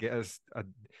 I guess, a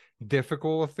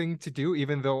difficult thing to do,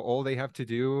 even though all they have to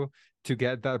do to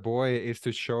get that boy is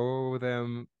to show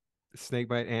them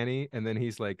Snakebite Annie, and then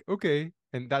he's like, okay,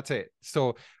 and that's it.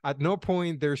 So at no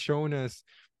point they're shown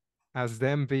as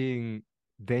them being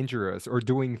dangerous or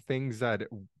doing things that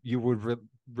you would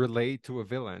relate to a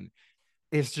villain.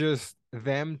 It's just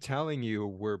them telling you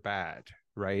we're bad,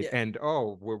 right? Yeah, And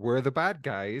oh, we're the bad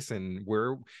guys, and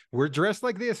we're dressed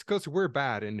like this because we're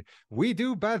bad, and we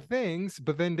do bad things,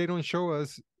 but then they don't show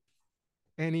us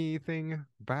anything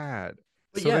bad.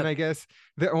 but So then yeah, I guess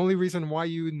the only reason why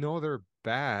you know they're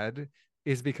bad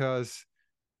is because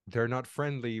they're not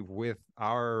friendly with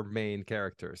our main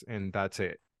characters, and that's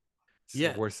it. So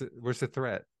yeah. where's the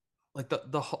threat? Like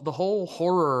the whole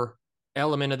horror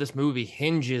element of this movie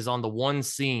hinges on the one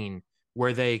scene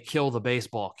where they kill the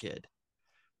baseball kid.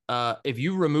 If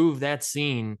you remove that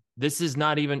scene, this is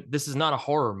not a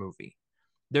horror movie.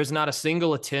 There's not a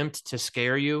single attempt to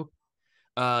scare you.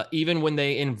 Even when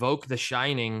they invoke The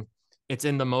Shining, it's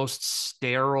in the most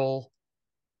sterile,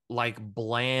 like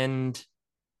bland,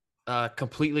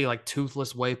 completely like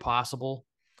toothless way possible.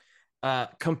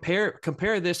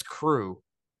 Compare this crew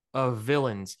of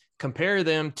villains. Compare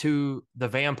them to the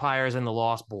vampires and the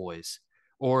Lost Boys,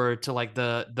 or to like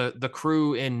the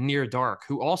crew in Near Dark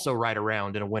who also ride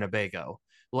around in a Winnebago.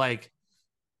 Like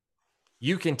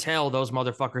you can tell those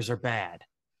motherfuckers are bad.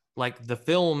 Like the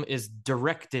film is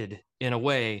directed in a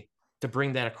way to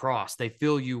bring that across. They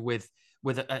fill you with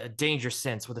a danger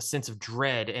sense, with a sense of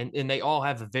dread, and they all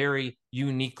have a very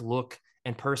unique look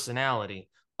and personality.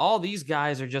 All these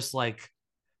guys are just like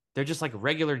they're just like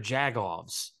regular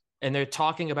jagoffs, and they're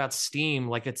talking about steam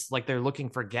like it's like they're looking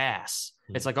for gas.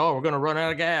 It's like, oh, we're gonna run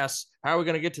out of gas. How are we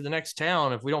gonna get to the next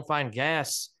town if we don't find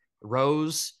gas,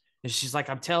 Rose? And she's like,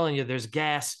 I'm telling you, there's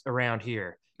gas around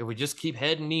here. If we just keep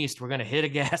heading east, we're gonna hit a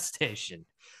gas station.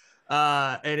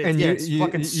 And it's And yeah, it's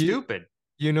fucking stupid.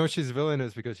 you know she's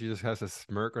villainous because she just has a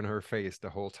smirk on her face the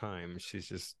whole time. She's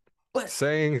just But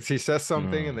saying she says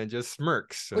something and Mm. then just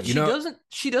smirks. but And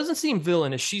she doesn't seem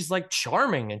villainous. She's like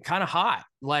charming and kind of hot.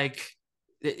 Like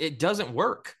it doesn't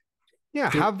work. yeah,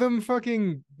 So- have them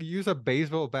fucking use a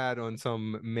baseball bat on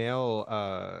some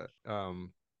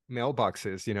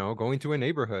mailboxes, you know, go into a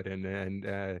neighborhood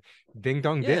and ding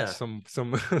dong ditch Yeah. some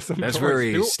some That's doors.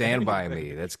 very Do Stand By anything.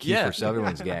 Me. That's Kiefer Yeah.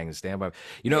 Sutherland's gang and Stand By Me.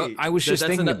 You know, Hey, I was just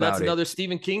thinking about that's it. another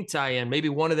Stephen King tie-in. Maybe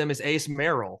one of them is Ace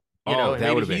Merrill. You Oh, know, and that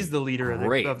maybe would've he's been the leader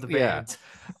great. of the Yeah. band.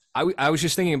 I was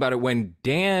just thinking about it when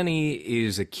Danny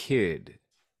is a kid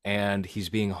and he's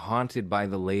being haunted by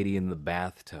the lady in the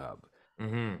bathtub.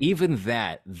 Mm-hmm. Even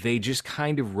that, they just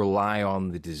kind of rely on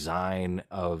the design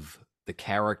of the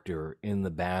character in the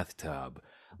bathtub,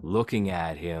 looking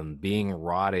at him, being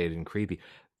rotted and creepy.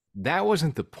 That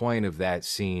wasn't the point of that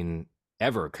scene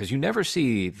ever, because you never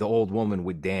see the old woman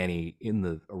with Danny in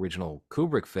the original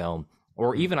Kubrick film,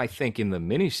 or even I think in the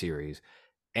miniseries.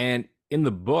 And in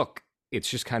the book, it's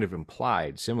just kind of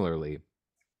implied similarly.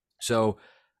 So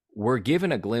we're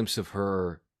given a glimpse of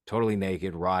her totally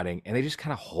naked, rotting, and they just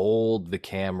kind of hold the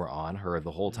camera on her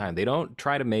the whole time. They don't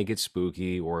try to make it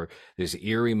spooky or this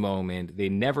eerie moment. They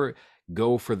never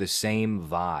go for the same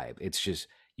vibe. It's just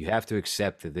you have to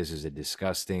accept that this is a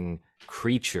disgusting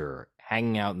creature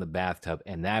hanging out in the bathtub,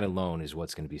 and that alone is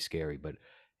what's going to be scary. But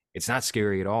it's not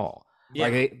scary at all. Yeah.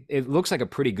 Like it looks like a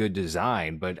pretty good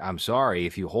design, but I'm sorry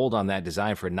if you hold on that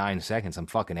design for 9 seconds, I'm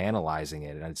fucking analyzing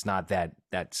it, and it's not that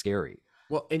scary.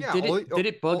 Well, and Yeah, did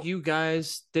it bug all- you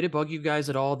guys? Did it bug you guys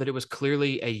at all that it was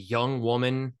clearly a young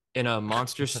woman in a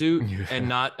monster suit and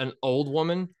not an old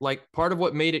woman? Like part of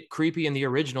what made it creepy in the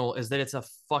original is that it's a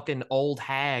fucking old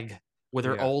hag with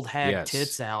her Yeah. old hag Yes.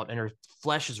 tits out and her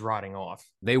flesh is rotting off.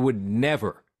 They would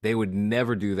never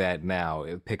do that now.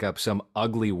 Pick up some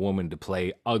ugly woman to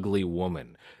play ugly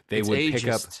woman. They It's would pick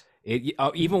up ageist. it.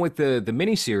 Even with the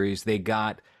miniseries, they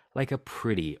got like a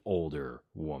pretty older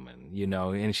woman, you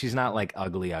know, and she's not like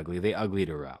ugly. They uglied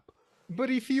her up. But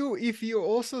if you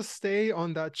also stay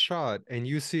on that shot and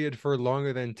you see it for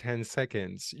longer than 10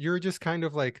 seconds, you're just kind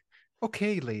of like,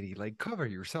 okay, lady, like cover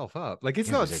yourself up. Like it's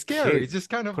Yeah, not as a scary. kid, It's just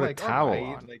kind of put a like, towel all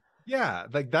right, on. like yeah,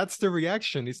 like that's the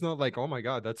reaction. It's not like, oh my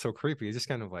God, that's so creepy. It's just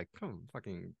kind of like, come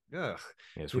fucking ugh.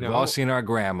 Yes, You we've know? all seen our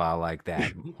grandma like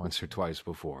that once or twice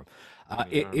before.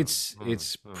 It's I don't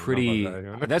know about pretty. that, you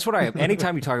know? That's what I.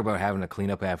 Anytime you talk about having to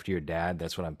clean up after your dad,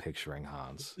 that's what I'm picturing,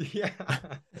 Hans. Yeah.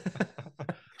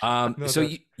 No, So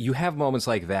that- you have moments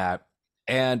like that,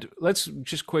 and let's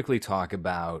just quickly talk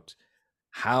about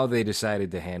how they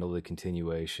decided to handle the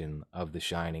continuation of the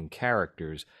Shining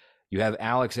characters. You have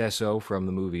Alex Esso from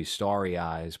the movie Starry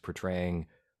Eyes portraying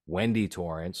Wendy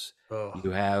Torrance.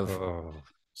 You have Oh.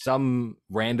 some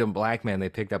random black man they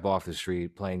picked up off the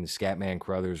street playing the Scatman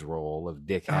Crothers role of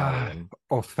Dick Halloran.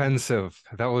 Offensive.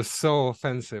 That was so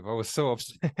offensive. I was so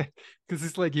upset because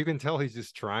it's like you can tell he's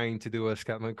just trying to do a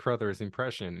Scatman Crothers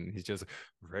impression, and he's just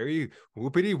very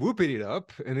whoopity whoopity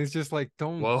up, and it's just like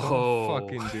don't Whoa.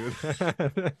 fucking do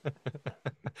that.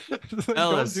 Just like,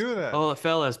 Fellas, don't do that. oh,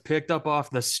 fellas, picked up off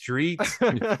the street,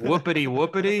 whoopity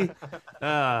whoopity.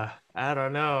 I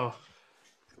don't know.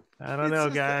 I don't It's know,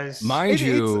 just- guys. Mind It's-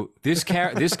 you,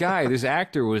 this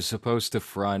actor was supposed to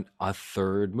front a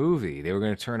third movie. They were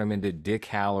going to turn him into Dick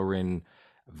Halloran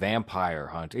Vampire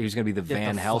Hunter. He was going to be the Get the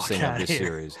Van fuck Helsing of outta this here.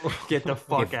 series. Get the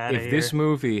fuck If, out of if here. this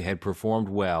movie had performed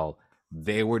well,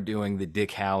 they were doing the Dick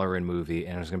Halloran movie,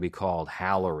 and it was going to be called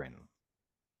Halloran.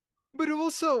 But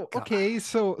also, God. okay,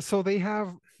 so they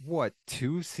have what,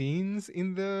 2 scenes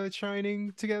in The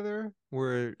Shining together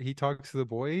where he talks to the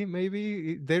boy,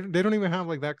 maybe? They don't even have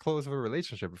like that close of a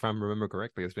relationship, if I remember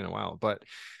correctly. It's been a while, but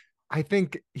I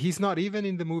think he's not even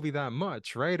in the movie that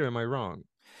much, right? Or am I wrong?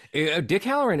 Dick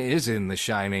Halloran is in The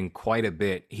Shining quite a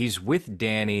bit. He's with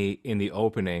Danny in the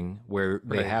opening where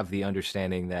they Right. have the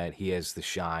understanding that he has the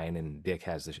shine and Dick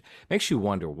has the makes you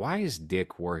wonder, why is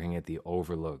Dick working at the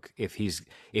Overlook if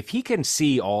he can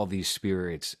see all these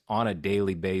spirits on a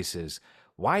daily basis?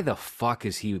 Why the fuck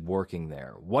is he working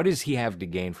there? What does he have to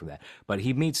gain from that? But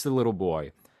he meets the little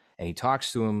boy and he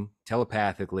talks to him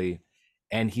telepathically,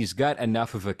 and he's got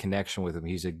enough of a connection with him.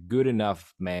 He's a good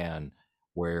enough man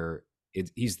where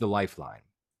he's the lifeline.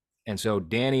 And so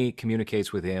Danny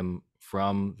communicates with him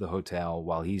from the hotel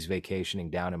while he's vacationing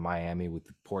down in Miami with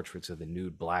the portraits of the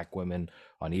nude black women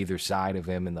on either side of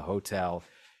him in the hotel.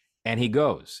 And he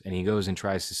goes and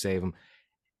tries to save him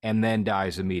and then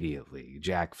dies immediately.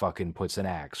 Jack fucking puts an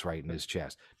axe right in his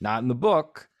chest. Not in the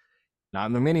book, not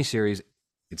in the miniseries.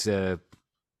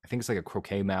 I think it's like a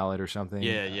croquet mallet or something.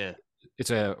 Yeah, yeah.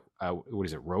 It's what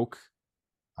is it, roke?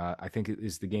 I think it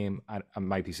is the game. I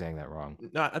might be saying that wrong.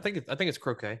 No, I think it's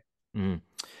croquet. Mm.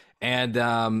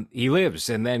 And he lives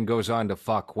and then goes on to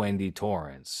fuck Wendy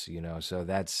Torrance, so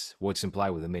that's what's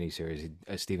implied with the miniseries.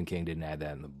 Stephen King didn't add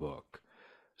that in the book.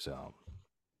 So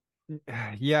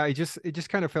Yeah, it just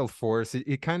kind of felt forced.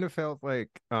 It kind of felt like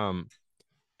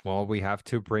well, we have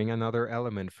to bring another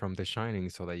element from The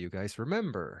Shining so that you guys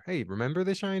remember. Hey, remember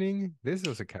The Shining? This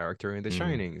was a character in The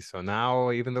Shining. So now,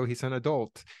 even though he's an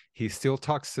adult, he still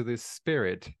talks to this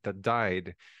spirit that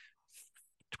died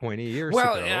 20 years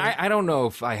well, ago. I don't know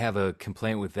if I have a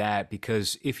complaint with that,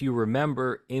 because if you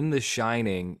remember in The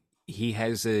Shining, he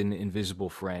has an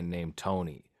invisible friend named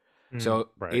Tony. So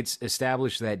Right. it's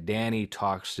established that Danny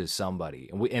talks to somebody.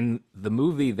 And in the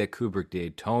movie that Kubrick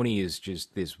did, Tony is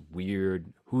just this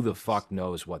weird, who the fuck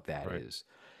knows what that Right. is.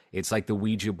 It's like the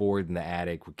Ouija board in the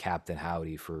attic with Captain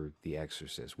Howdy for The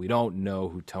Exorcist. We don't know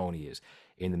who Tony is.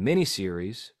 In the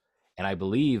miniseries, and I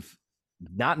believe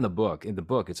not in the book,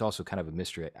 it's also kind of a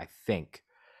mystery, I think.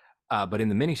 But in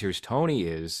the miniseries, Tony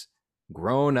is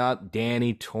grown up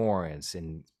Danny Torrance.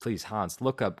 And please, Hans,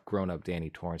 look up grown up Danny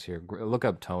Torrance here. Look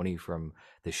up Tony from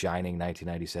The Shining,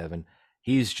 1997.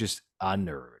 He's just a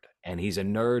nerd. And he's a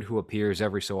nerd who appears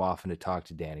every so often to talk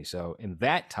to Danny. So in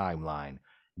that timeline,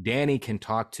 Danny can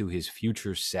talk to his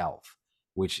future self,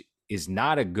 which is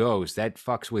not a ghost. That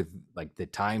fucks with like the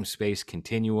time space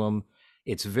continuum.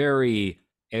 It's very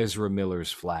Ezra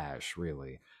Miller's Flash,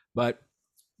 really. But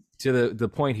to the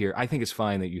point here, I think it's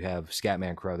fine that you have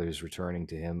Scatman Crothers returning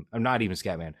to him. I'm not even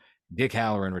Scatman. Dick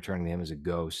Halloran returning to him as a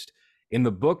ghost. In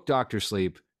the book Doctor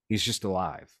Sleep, he's just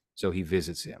alive, so he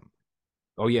visits him.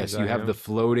 Oh yes, you have the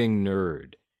floating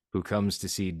nerd who comes to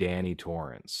see Danny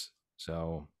Torrance.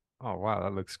 So, oh wow,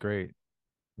 that looks great.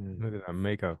 Look at that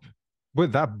makeup.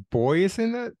 But that boy is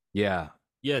in that? yeah,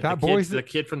 that boy's the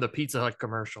kid from the Pizza Hut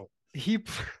commercial. He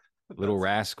Little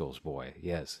Rascals boy.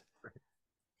 Yes.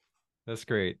 That's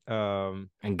great. And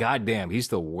goddamn, he's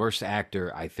the worst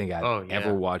actor I think I've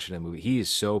ever watched in a movie. He is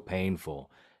so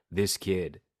painful, this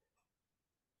kid.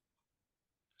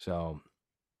 So,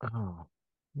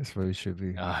 this really should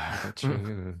be watching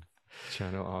the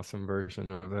channel awesome version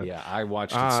of that. Yeah, I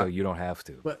watched it so you don't have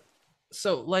to. But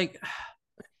so like,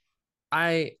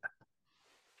 I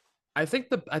think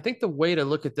the way to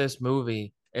look at this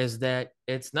movie is that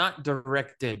it's not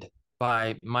directed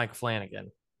by Mike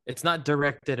Flanagan. It's not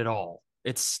directed at all.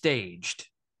 It's staged.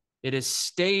 It is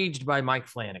staged by Mike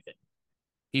Flanagan.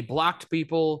 He blocked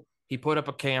people, he put up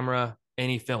a camera,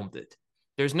 and he filmed it.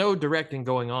 There's no directing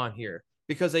going on here,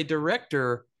 because a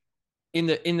director in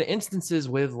the instances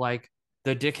with like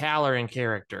the Dick Halloran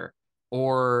character,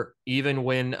 or even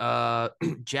when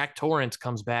Jack Torrance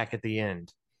comes back at the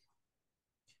end,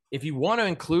 if you want to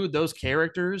include those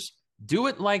characters, do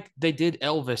it like they did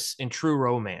Elvis in True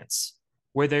Romance,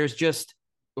 where there's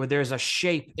a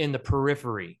shape in the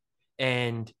periphery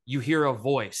and you hear a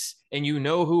voice and you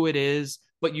know who it is,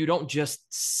 but you don't just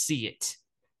see it.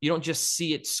 You don't just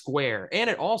see it square. And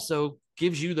it also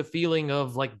gives you the feeling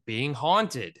of like being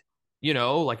haunted,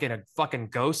 like in a fucking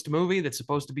ghost movie that's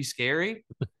supposed to be scary.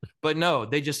 But no,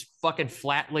 they just fucking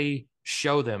flatly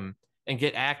show them and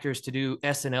get actors to do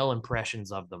SNL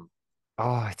impressions of them.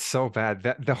 Oh, it's so bad.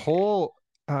 That the whole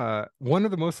one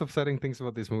of the most upsetting things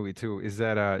about this movie too is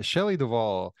that Shelley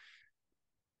Duvall,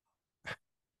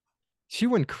 she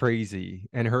went crazy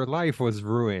and her life was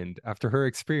ruined after her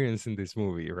experience in this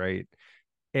movie, right?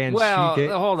 And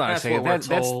hold on a second.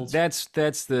 That's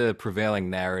That's the prevailing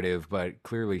narrative, but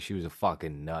clearly she was a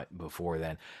fucking nut before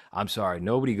then. I'm sorry,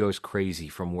 nobody goes crazy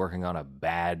from working on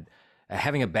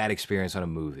having a bad experience on a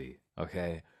movie.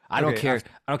 Okay, I don't care.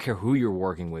 I don't care who you're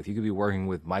working with. You could be working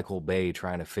with Michael Bay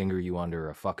trying to finger you under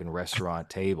a fucking restaurant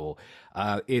table.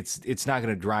 It's not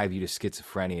going to drive you to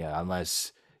schizophrenia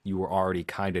unless you were already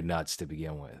kind of nuts to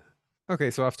begin with. Okay,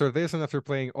 so after this and after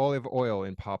playing Olive Oil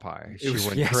in Popeye, she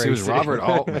went Yes, crazy. it was Robert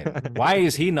Altman. Why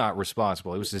is he not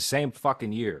responsible? It was the same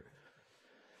fucking year.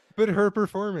 But her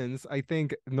performance, I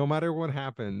think, no matter what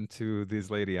happened to this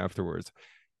lady afterwards,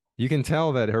 you can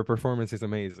tell that her performance is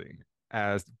amazing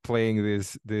as playing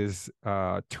this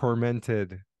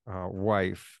tormented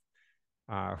wife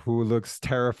who looks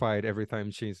terrified every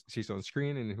time she's on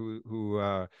screen, and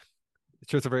who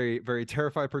shows a very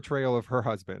terrified portrayal of her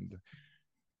husband.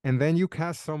 And then you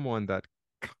cast someone that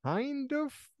kind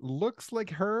of looks like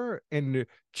her and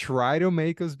try to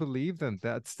make us believe that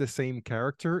that's the same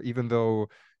character, even though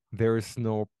there's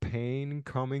no pain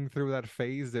coming through that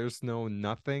face. There's no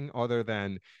nothing other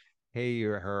than, hey,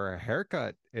 her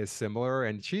haircut is similar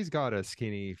and she's got a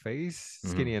skinny face,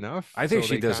 skinny enough. I think so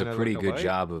she they does a kinda pretty look good alike.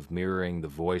 job of mirroring the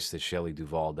voice that Shelley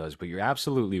Duvall does, but you're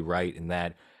absolutely right in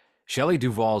that Shelley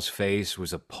Duvall's face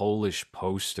was a Polish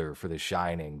poster for The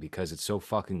Shining because it's so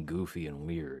fucking goofy and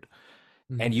weird.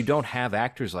 And you don't have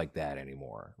actors like that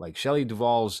anymore. Like Shelley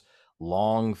Duvall's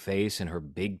long face and her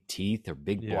big teeth, her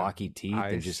big Yeah, blocky teeth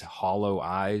and just eyes. hollow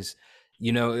eyes,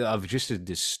 you know, of just a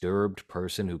disturbed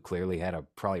person who clearly had a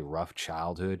probably rough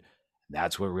childhood.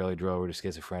 That's what really drove her to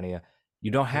schizophrenia.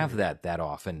 You don't have Mhm. that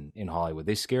often in Hollywood.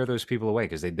 They scare those people away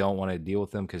because they don't want to deal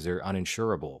with them because they're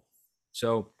uninsurable.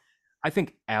 So I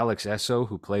think Alex Esso,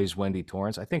 who plays Wendy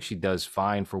Torrance, I think she does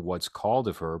fine for what's called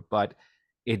of her, but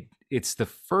it's the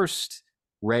first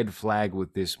red flag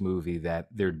with this movie that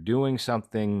they're doing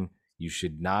something you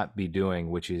should not be doing,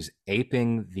 which is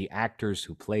aping the actors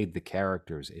who played the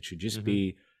characters. It should just Mhm.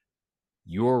 be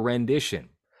your rendition.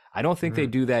 I don't think they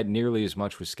Mhm. do that nearly as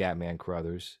much with Scatman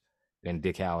Crothers and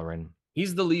Dick Halloran.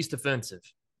 He's the least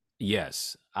offensive.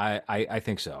 Yes, I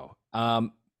think so.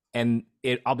 And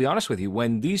I'll be honest with you,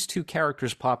 when these two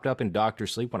characters popped up in Doctor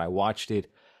Sleep, when I watched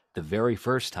it the very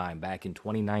first time back in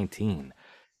 2019,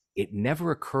 it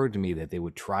never occurred to me that they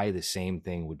would try the same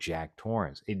thing with Jack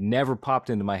Torrance. It never popped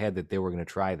into my head that they were going to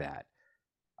try that.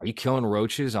 Are you killing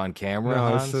roaches on camera,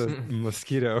 No, it's Hans? a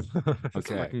mosquito. It's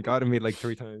Okay. fucking gotten me like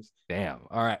 3 times. Damn.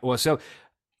 All right. Well, so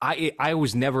I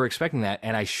was never expecting that,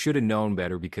 and I should have known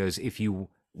better because if you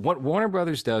what Warner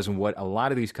Brothers does and what a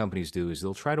lot of these companies do is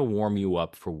they'll try to warm you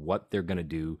up for what they're going to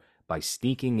do by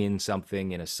sneaking in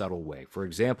something in a subtle way. For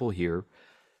example, here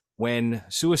when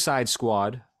Suicide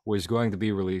Squad was going to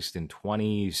be released in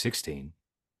 2016,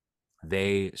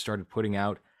 they started putting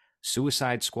out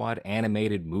Suicide Squad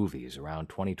animated movies around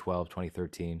 2012,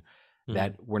 2013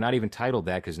 that were not even titled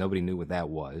that because nobody knew what that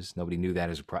was. Nobody knew that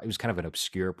as it was kind of an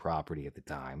obscure property at the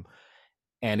time.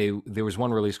 And there was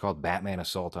one release called Batman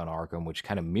Assault on Arkham, which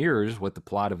kind of mirrors what the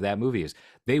plot of that movie is.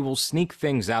 They will sneak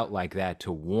things out like that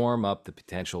to warm up the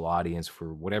potential audience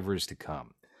for whatever is to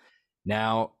come.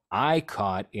 Now, I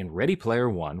caught in Ready Player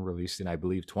One, released in, I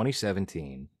believe,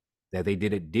 2017, that they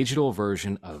did a digital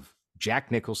version of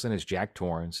Jack Nicholson as Jack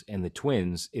Torrance and the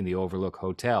twins in the Overlook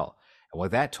Hotel. And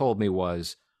what that told me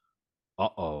was,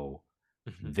 uh-oh,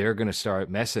 they're going to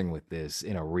start messing with this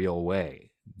in a real way.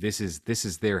 This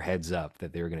is their heads up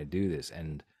that they're going to do this.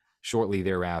 And shortly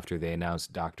thereafter, they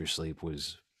announced Doctor Sleep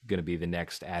was going to be the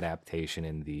next adaptation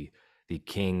in the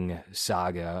King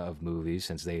saga of movies,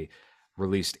 since they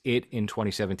released it in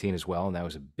 2017 as well, and that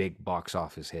was a big box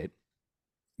office hit.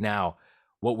 Now,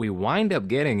 what we wind up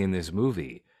getting in this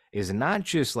movie is not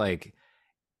just like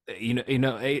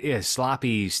a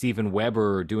sloppy Steven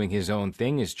Weber doing his own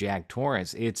thing as Jack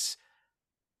Torrance. It's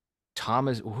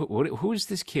Thomas. Who's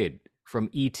this kid from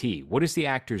E.T.? What is the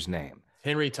actor's name?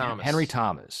 Henry Thomas. Henry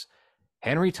Thomas.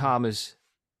 Henry Thomas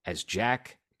as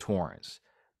Jack Torrance,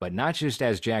 but not just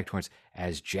as Jack Torrance,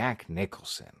 as Jack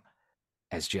Nicholson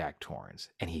as Jack Torrance,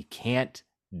 and he can't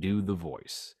do the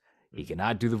voice. He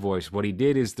cannot do the voice. What he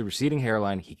did is the receding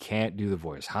hairline. He can't do the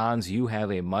voice. Hans, you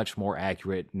have a much more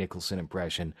accurate Nicholson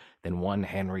impression than one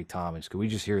Henry Thomas. Could we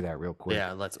just hear that real quick?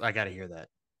 Yeah, I got to hear that.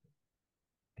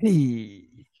 Hey.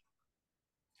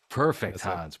 Perfect, That's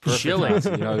Hans. Perfect, Chilling. Hans.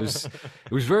 You know,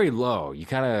 it was very low. You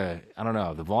kind of, I don't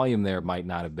know, the volume there might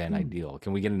not have been ideal.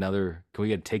 Can we get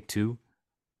a take two?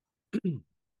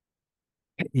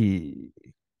 Hey.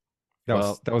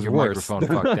 That was your worse. microphone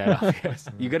fucked that up. Yes.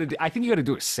 I think you got to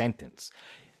do a sentence.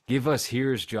 Give us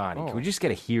 "Here's Johnny." Can we Oh. just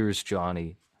get a "Here's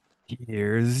Johnny"?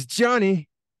 Here's Johnny.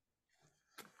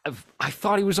 I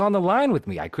thought he was on the line with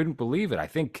me. I couldn't believe it. I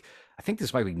think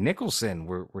this might be Nicholson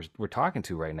we're talking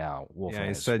to right now. Wolfman. Yeah,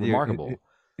 It's remarkable.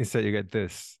 Instead you get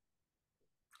this.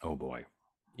 Oh boy.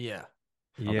 Yeah.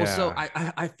 Yeah. Well, so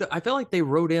I feel like they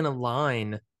wrote in a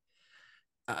line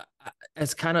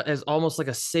as almost like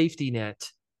a safety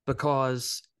net,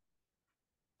 because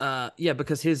yeah,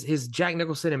 because his Jack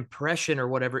Nicholson impression or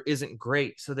whatever isn't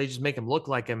great, so they just make him look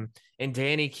like him. And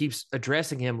Danny keeps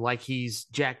addressing him like he's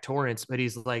Jack Torrance, but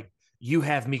he's like, "You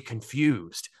have me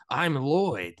confused. I'm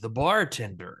Lloyd, the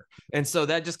bartender." And so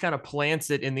that just kind of plants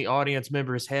it in the audience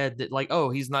member's head that, like, oh,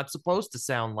 he's not supposed to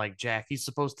sound like Jack. He's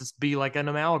supposed to be like an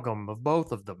amalgam of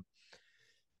both of them,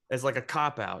 as like a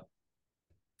cop out.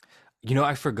 You know,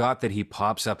 I forgot that he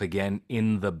pops up again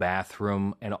in the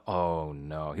bathroom, and oh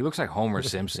no, he looks like Homer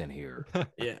Simpson here.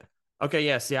 Yeah. Okay.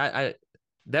 Yeah. See, I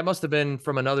that must have been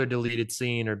from another deleted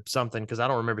scene or something, because I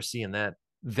don't remember seeing that.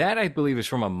 That, I believe, is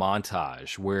from a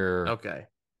montage where Okay.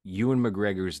 Ewan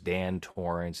McGregor's Dan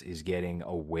Torrance is getting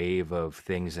a wave of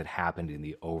things that happened in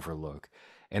the Overlook.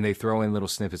 And they throw in little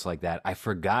snippets like that. I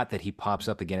forgot that he pops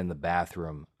up again in the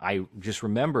bathroom. I just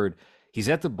remembered he's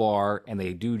at the bar and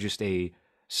they do just a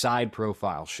side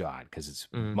profile shot because it's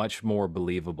much more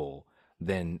believable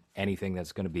than anything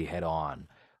that's going to be head on.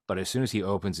 But as soon as he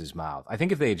opens his mouth, I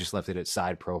think if they had just left it at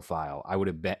side profile, I would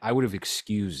have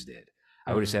excused it.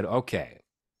 I would have said, okay,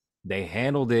 they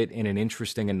handled it in an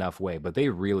interesting enough way, but they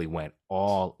really went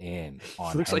all in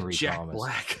on Looks Henry like Jack Thomas.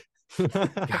 Black.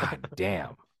 God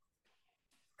damn.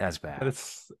 That's bad.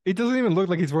 It doesn't even look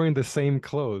like he's wearing the same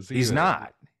clothes. He's either.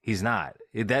 not. He's not.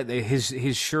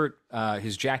 His shirt,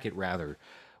 his jacket rather,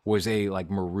 was a like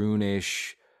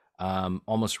maroonish,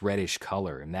 almost reddish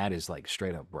color, and that is like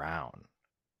straight up brown.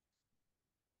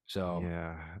 So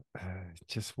Yeah,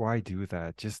 just why do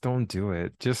that? Just don't do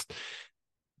it. Just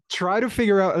try to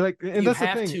figure out like, and that's the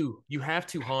thing. You have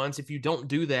to, Hans. If you don't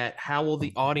do that, how will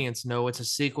the audience know it's a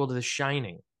sequel to The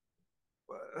Shining?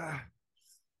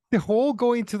 The whole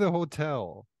going to the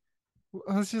hotel,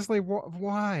 I was just like,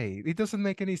 why? It doesn't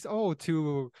make any. Oh,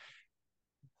 to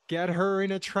get her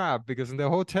in a trap because in the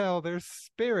hotel there's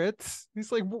spirits.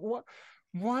 It's like, what?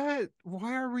 What?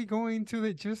 Why are we going to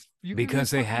the just?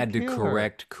 Because they had to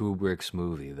correct Kubrick's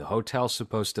movie. The hotel's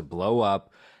supposed to blow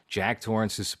up. Jack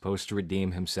Torrance is supposed to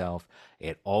redeem himself.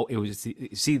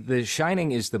 The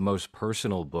Shining is the most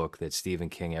personal book that Stephen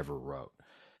King ever wrote.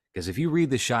 Because if you read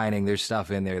The Shining, there's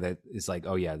stuff in there that is like,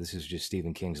 oh yeah, this is just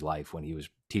Stephen King's life when he was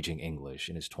teaching English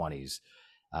in his 20s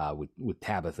with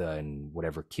Tabitha and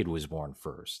whatever kid was born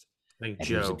first. Like and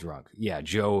Joe. He was a drunk. Yeah,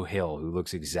 Joe Hill, who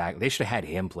looks exactly. They should have had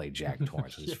him play Jack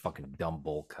Torrance with his fucking dumb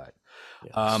bowl cut.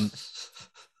 Yeah.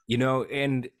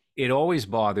 And it always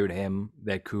bothered him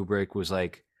that Kubrick was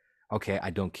like, okay, I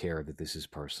don't care that this is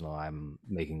personal. I'm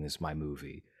making this my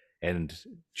movie. And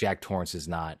Jack Torrance is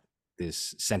not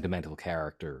this sentimental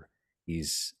character.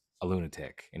 He's a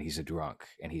lunatic and he's a drunk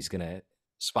and he's going to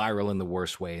spiral in the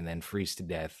worst way and then freeze to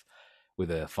death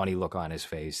with a funny look on his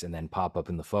face and then pop up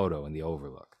in the photo in the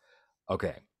Overlook.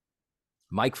 Okay.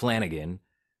 Mike Flanagan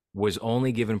was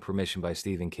only given permission by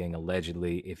Stephen King,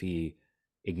 allegedly, if he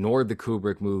ignored the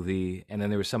Kubrick movie, and then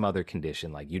there was some other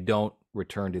condition, like you don't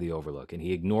return to the Overlook. And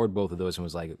he ignored both of those and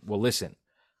was like, well, listen,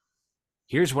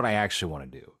 here's what I actually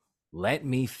want to do. Let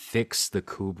me fix the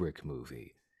Kubrick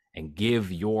movie and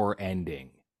give your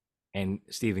ending. And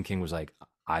Stephen King was like,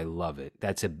 I love it.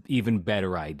 That's an even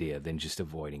better idea than just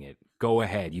avoiding it. Go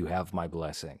ahead. You have my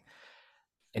blessing.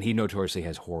 And he notoriously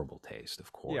has horrible taste,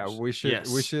 of course. Yeah, we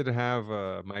should have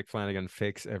Mike Flanagan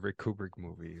fix every Kubrick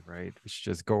movie, right? We should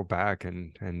just go back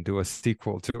and do a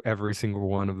sequel to every single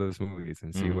one of those movies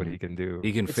and see what he can do.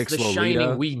 He can fix the Lolita.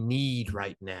 Shining we need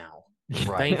right now.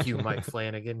 Right. Thank you, Mike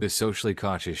Flanagan. The socially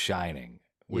conscious Shining,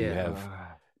 where you have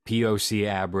POC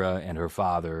Abra and her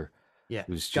father. Yeah.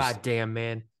 Who's just goddamn,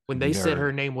 man. When they said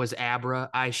her name was Abra,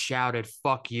 I shouted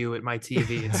 "fuck you" at my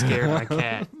TV and scared my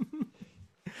cat.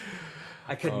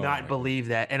 I could not believe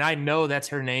that. And I know that's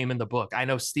her name in the book. I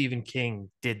know Stephen King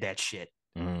did that shit.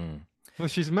 Well,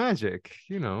 she's magic,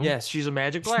 you know. Yes, she's a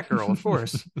magic black girl, of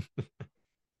course.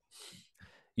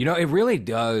 You know, it really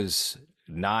does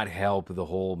not help the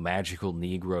whole magical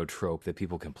Negro trope that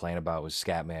people complain about with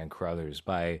Scatman Crothers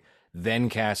by then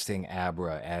casting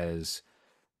Abra as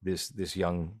this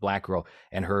young black girl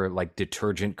and her like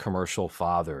detergent commercial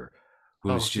father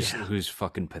who's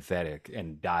fucking pathetic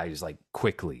and dies like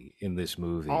quickly in this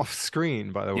movie. Off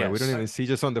screen, by the way. Yes. We don't even see,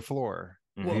 just on the floor.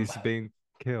 Well, he's being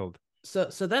killed. So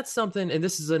that's something, and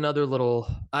this is another little,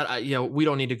 we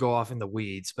don't need to go off in the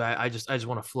weeds, but I just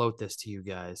want to float this to you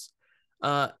guys.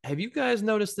 Have you guys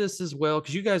noticed this as well?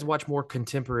 Because you guys watch more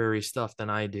contemporary stuff than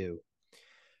I do.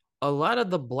 A lot of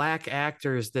the black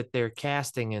actors that they're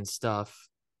casting and stuff,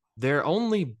 they're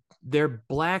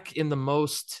black in the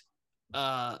most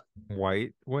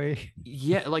white way.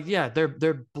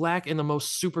 They're black in the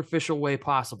most superficial way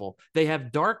possible. They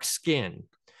have dark skin,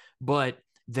 but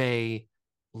they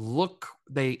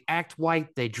act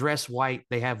white, they dress white,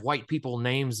 they have white people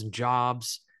names and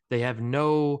jobs. They have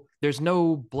no, there's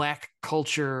no black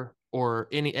culture or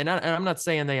any, and I'm not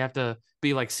saying they have to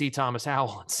be like C. Thomas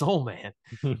Howell and Soul Man,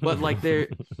 but like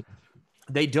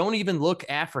they don't even look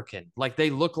African. Like they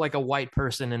look like a white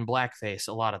person in blackface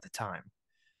a lot of the time.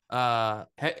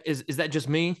 Is that just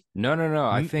me? No, no, no.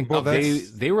 I think Well,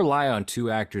 that's they rely on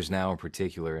two actors now in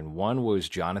particular, and one was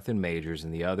Jonathan Majors,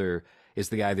 and the other is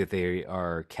the guy that they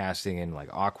are casting in like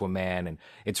Aquaman,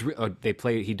 and they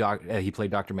play he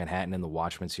played Doctor Manhattan in the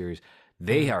Watchmen series.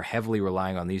 They Mhm. are heavily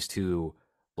relying on these two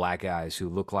black guys who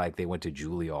look like they went to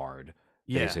Juilliard,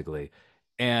 Yeah, basically.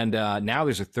 And now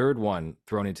there's a third one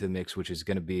thrown into the mix, which is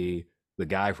going to be the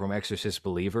guy from Exorcist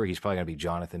Believer. He's probably going to be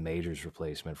Jonathan Majors'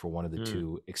 replacement for one of the mm,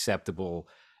 two acceptable,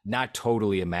 not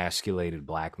totally emasculated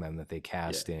black men that they yeah,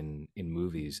 cast in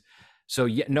movies. So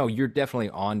yeah, no, you're definitely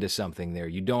onto something there.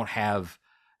 You don't have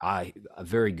a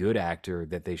very good actor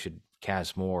that they should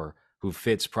cast more who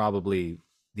fits probably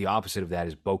the opposite of that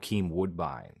is Bokeem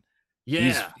Woodbine.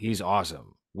 yeah. He's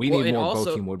awesome. We Well, need and more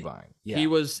also Bokeem Woodbine. he Yeah.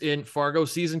 was in Fargo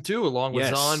season 2 along with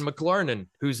Zahn Yes, McClarnon,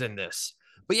 who's in this.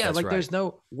 But yeah, that's like right. there's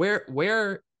no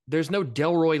where there's no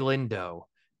Delroy Lindo.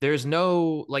 There's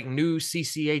no like new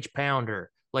CCH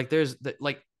Pounder. Like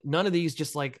like none of these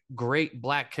just like great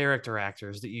black character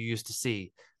actors that you used to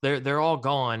see. They're all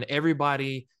gone.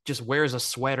 Everybody just wears a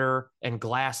sweater and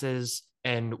glasses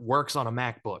and works on a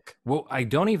MacBook. Well, I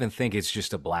don't even think it's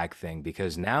just a black thing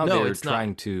because now No, they're it's not.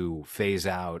 trying to phase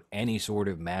out any sort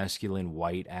of masculine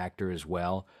white actor as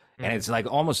well. And Mm-hmm. it's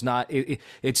like almost not,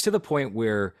 it's to the point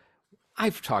where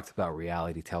I've talked about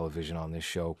reality television on this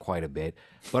show quite a bit,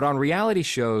 but on reality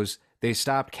shows, they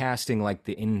stopped casting like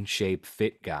the in shape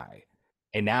fit guy.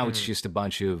 And now it's Mm-hmm. just a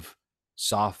bunch of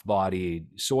soft bodied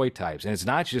soy types. And it's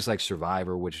not just like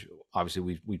Survivor, which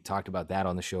obviously we've talked about that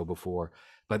on the show before,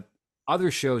 but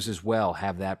other shows as well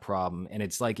have that problem. And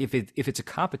it's like if it's a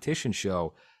competition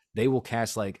show, they will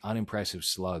cast like unimpressive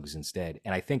slugs instead.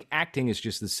 And I think acting is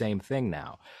just the same thing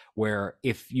now, where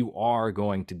if you are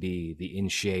going to be the in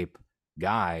shape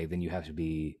guy, then you have to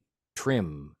be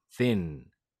trim, thin,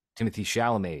 Timothy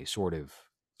Chalamet sort of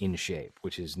in shape,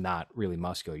 which is not really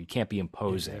muscular. You can't be Yeah, you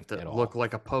imposing have to at look all.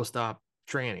 like a post-op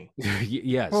tranny.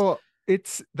 Yes. Well,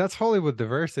 that's Hollywood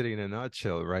diversity in a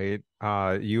nutshell, right?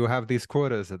 You have these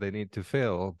quotas that they need to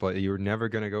fill, but you're never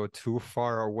going to go too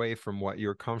far away from what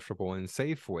you're comfortable and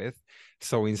safe with.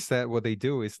 So instead, what they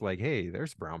do is like, hey,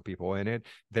 there's brown people in it.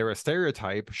 They're a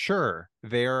stereotype. Sure,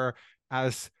 they're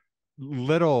as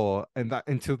little and that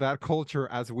into that culture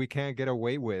as we can get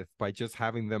away with by just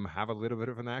having them have a little bit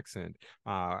of an accent.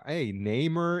 Hey,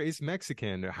 Neymar is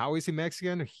Mexican. How is he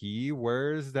Mexican? He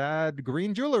wears that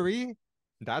green jewelry.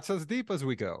 That's as deep as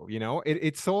we go.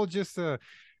 It's all just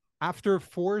after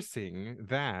forcing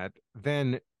that,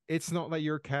 then it's not like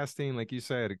you're casting, like you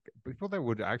said, people that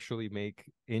would actually make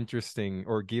interesting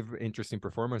or give interesting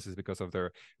performances because of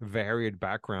their varied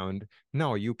background.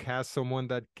 No, you cast someone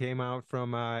that came out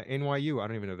from NYU. I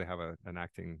don't even know if they have an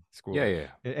acting school Yeah,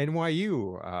 there. yeah.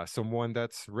 NYU, someone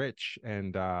that's rich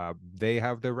and they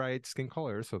have the right skin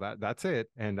color. So that's it.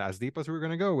 And as deep as we're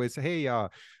gonna go is, hey,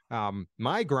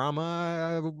 my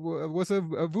grandma was a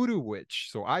voodoo witch,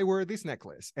 so I wear this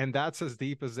necklace, and that's as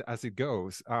deep as it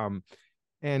goes.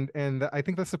 And I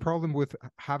think that's the problem with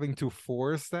having to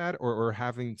force that, or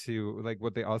having to, like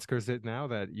what the Oscars did now,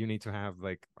 that you need to have,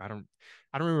 like, I don't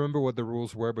remember what the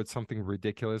rules were, but something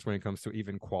ridiculous when it comes to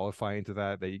even qualifying to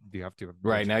that. You have to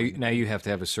Right now, basically. now you have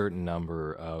to have a certain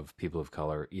number of people of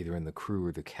color either in the crew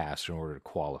or the cast in order to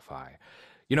qualify.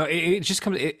 It just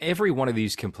comes. Every one of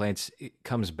these complaints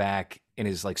comes back and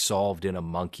is like solved in a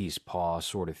monkey's paw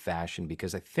sort of fashion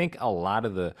because I think a lot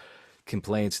of the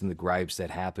complaints and the gripes that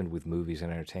happened with movies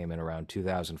and entertainment around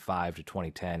 2005 to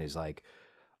 2010 is like,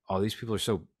 oh, these people are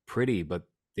so pretty, but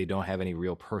they don't have any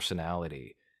real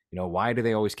personality. Why do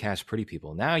they always cast pretty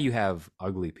people? Now you have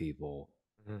ugly people,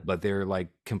 Mhm. but they're like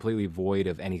completely void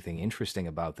of anything interesting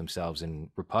about themselves and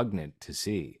repugnant to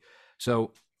see.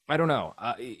 So I don't know.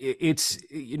 It's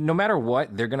no matter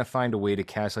what, they're going to find a way to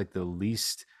cast like the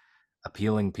least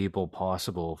appealing people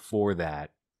possible for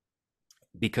that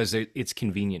because it's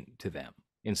convenient to them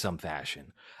in some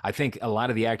fashion. I think a lot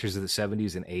of the actors of the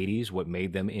 70s and 80s, what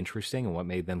made them interesting and what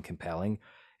made them compelling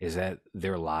is that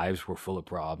their lives were full of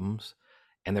problems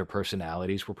and their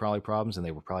personalities were probably problems and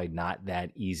they were probably not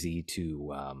that easy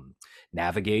to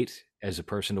navigate as a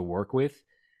person to work with.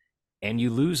 And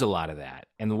you lose a lot of that.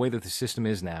 And the way that the system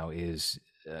is now is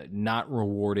not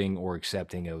rewarding or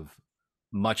accepting of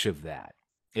much of that.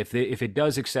 If it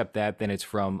does accept that, then it's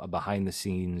from a behind the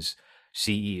scenes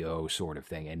CEO sort of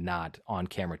thing and not on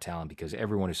camera talent because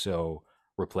everyone is so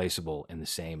replaceable and the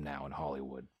same now in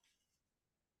Hollywood.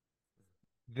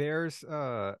 there's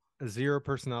zero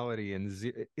personality and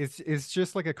it's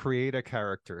just like a create a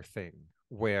character thing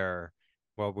where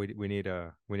well we need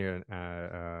an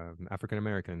African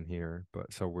American here,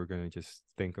 but so we're gonna just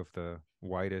think of the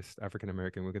whitest African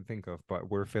American we can think of, but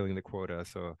we're filling the quota,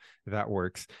 so that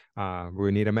works.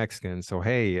 We need a Mexican, so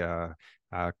hey,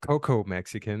 Coco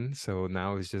Mexican, so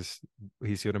now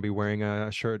he's gonna be wearing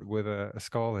a shirt with a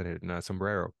skull in it and a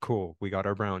sombrero. Cool, we got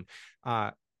our brown.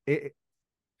 It,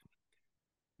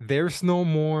 there's no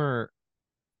more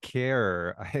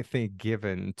care, I think,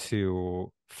 given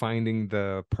to finding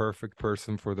the perfect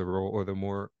person for the role or the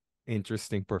more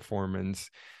interesting performance.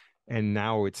 And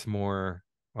now it's more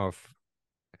of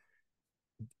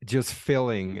just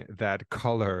filling that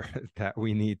color that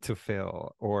we need to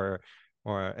fill, or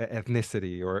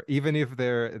ethnicity, or even if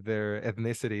their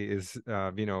ethnicity is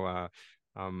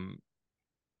um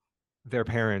their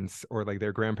parents or like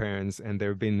their grandparents and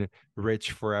they've been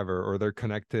rich forever, or they're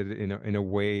connected in a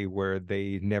way where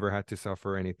they never had to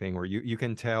suffer anything, or you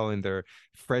can tell in their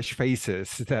fresh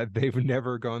faces that they've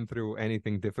never gone through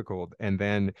anything difficult, and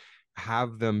then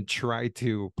have them try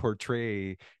to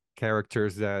portray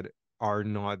characters that are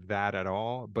not that at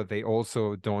all, but they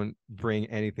also don't bring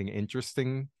anything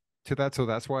interesting to that. So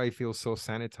that's why I feel so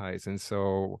sanitized. And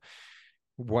so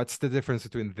what's the difference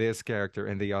between this character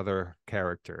and the other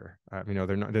character?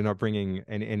 They're not bringing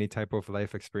any type of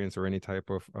life experience or any type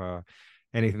of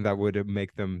anything that would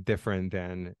make them different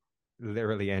than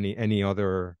literally any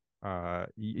other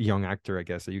young actor, I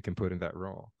guess, that you can put in that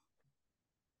role.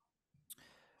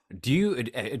 Do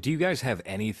you guys have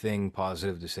anything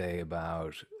positive to say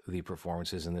about the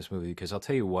performances in this movie? Because I'll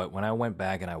tell you what, when I went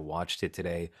back and I watched it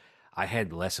today, I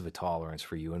had less of a tolerance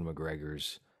for Ewan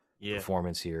McGregor's Yeah.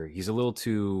 performance here. He's a little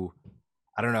too,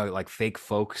 I don't know, like fake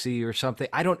folksy or something.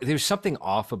 I don't. There's something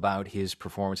off about his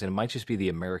performance, and it might just be the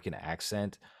American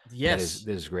accent Yes.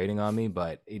 that is grating on me.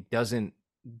 But it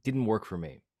didn't work for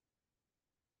me.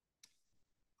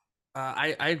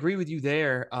 I agree with you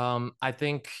there. I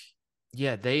think,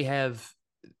 yeah,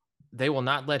 they will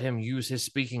not let him use his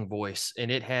speaking voice, and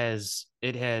it has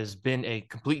been a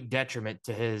complete detriment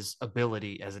to his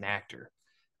ability as an actor.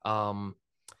 Um,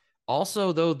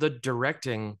 Also, though, the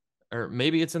directing, or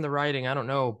maybe it's in the writing, I don't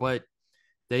know, but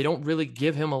they don't really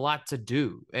give him a lot to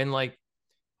do. And like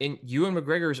in Ewan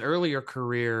McGregor's earlier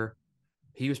career,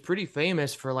 he was pretty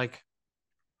famous for like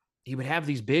he would have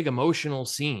these big emotional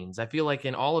scenes. I feel like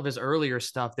in all of his earlier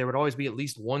stuff, there would always be at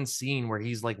least one scene where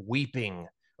he's like weeping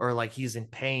or like he's in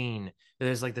pain.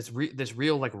 There's like this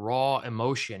real like raw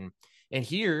emotion. And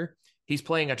here he's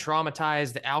playing a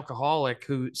traumatized alcoholic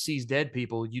who sees dead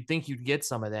people. You'd think you'd get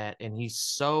some of that, and he's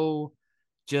so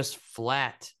just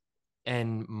flat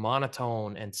and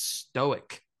monotone and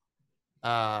stoic.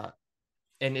 Uh,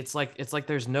 and it's like it's like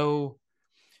there's no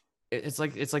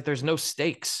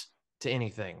stakes to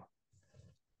anything.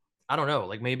 I don't know.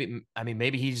 Like maybe I mean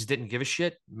maybe he just didn't give a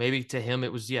shit. Maybe to him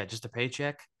it was just a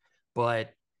paycheck.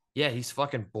 But yeah, he's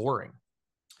fucking boring.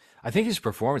 I think his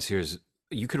performance here is,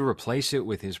 you could replace it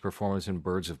with his performance in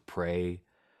Birds of Prey,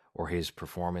 or his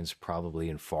performance probably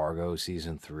in Fargo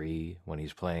season 3 when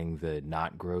he's playing the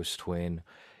not gross twin.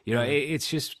 Mm. It's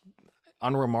just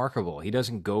unremarkable. He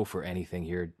doesn't go for anything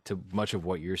here, to much of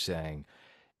what you're saying.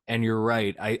 And you're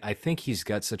right. I think he's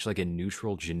got such like a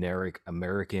neutral, generic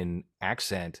American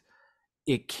accent.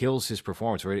 It kills his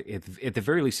performance, or at the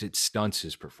very least, it stunts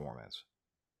his performance.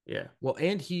 Yeah. Well,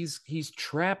 and he's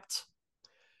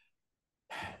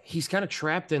kind of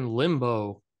trapped in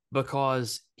limbo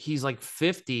because he's like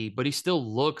 50, but he still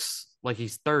looks like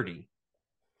he's 30.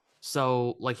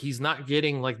 So like he's not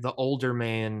getting like the older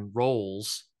man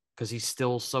roles because he's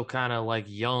still so kind of like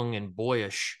young and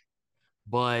boyish,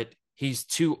 but he's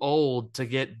too old to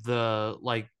get the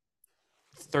like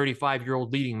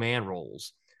 35-year-old leading man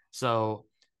roles. So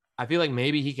I feel like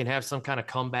maybe he can have some kind of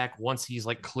comeback once he's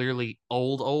like clearly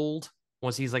old,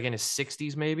 once he's like in his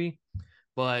 60s maybe.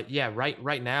 But yeah,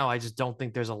 right now I just don't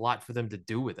think there's a lot for them to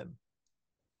do with him.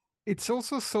 It's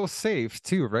also so safe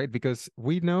too, right? Because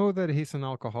we know that he's an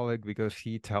alcoholic because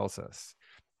he tells us.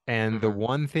 And the Mm-hmm.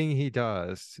 one thing he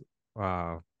does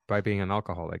uh, by being an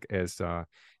alcoholic is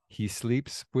he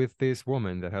sleeps with this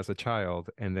woman that has a child,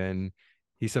 and then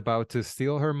he's about to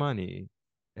steal her money,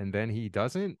 and then he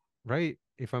doesn't, right?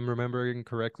 If I'm remembering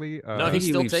correctly, I No, he think he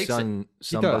still leaves takes it. he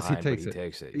some does. He behind, but takes he it.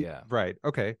 takes it. Yeah. Right.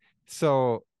 Okay.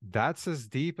 So that's as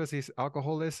deep as his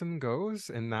alcoholism goes.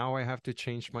 And now I have to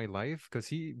change my life because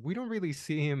we don't really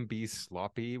see him be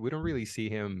sloppy. We don't really see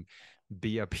him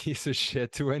be a piece of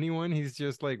shit to anyone. He's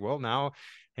just like, well, now,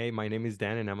 hey, my name is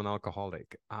Dan and I'm an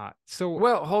alcoholic. So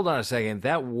Well, hold on a second.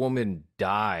 That woman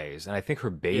dies, and I think her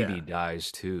baby Yeah.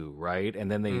 dies too, right?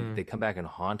 And then they Mm. come back and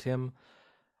haunt him.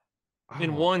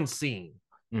 In oh, one scene.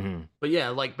 Hmm. But yeah,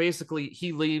 like basically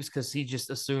he leaves because he just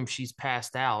assumes she's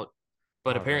passed out,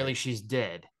 but all apparently right. she's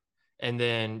dead. And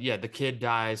then yeah, the kid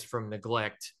dies from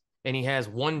neglect, and he has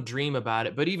one dream about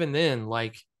it. But even then,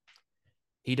 like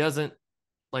he doesn't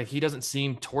he doesn't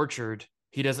seem tortured.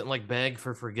 He doesn't like beg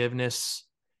for forgiveness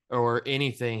or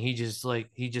anything. He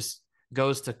just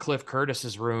goes to Cliff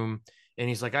Curtis's room and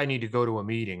he's like, I need to go to a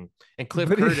meeting. And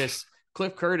But it,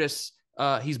 Cliff Curtis,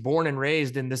 he's born and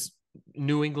raised in this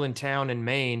New England town in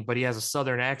Maine, but he has a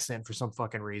southern accent for some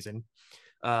fucking reason.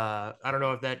 I don't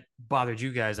know if that bothered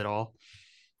you guys at all.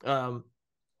 Um,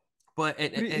 but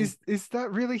but and is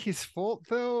that really his fault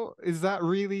though? Is that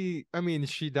really? I mean,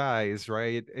 she dies,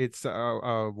 right? It's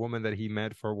a woman that he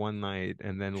met for one night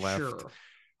and then left. sure.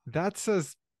 That's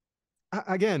as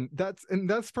again,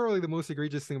 that's probably the most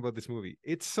egregious thing about this movie.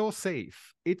 It's so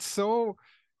safe. It's so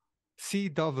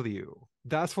CW.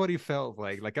 That's what it felt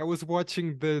like. Like I was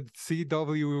watching the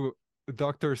CW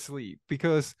Doctor Sleep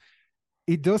because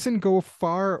it doesn't go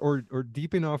far or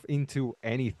deep enough into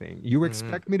anything. You Mm-hmm.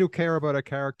 expect me to care about a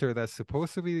character that's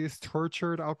supposed to be this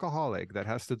tortured alcoholic that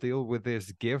has to deal with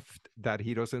this gift that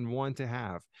he doesn't want to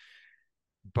have,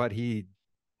 but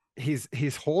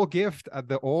his whole gift at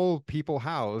the old people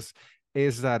house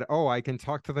is that, oh, I can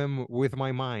talk to them with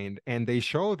my mind, and they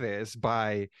show this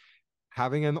by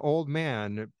having an old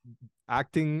man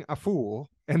acting a fool.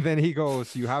 And then he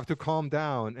goes, you have to calm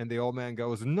down. And the old man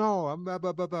goes, no, I'm blah,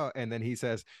 blah, blah, blah. And then he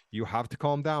says, you have to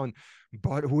calm down,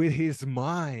 but with his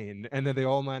mind. And then the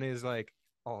old man is like,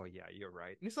 oh, yeah, you're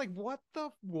right. And it's like, what?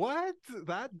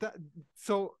 That,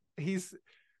 so he's,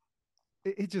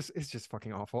 it's just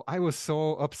fucking awful. I was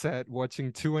so upset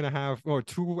watching 2.5 or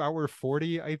 2 hour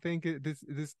 40. I think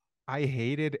this I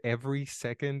hated every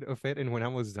second of it, and when I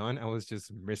was done, I was just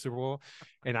miserable,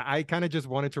 and I kind of just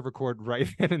wanted to record right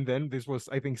then and then. This was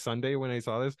I think Sunday when I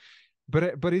saw this, but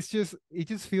it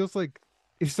just feels like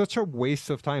it's such a waste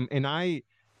of time, and I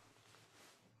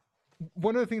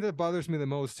one of the things that bothers me the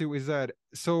most too is that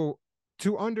so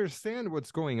to understand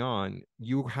what's going on,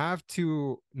 you have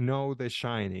to know The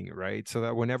Shining, right? So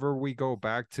that whenever we go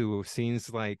back to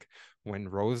scenes like when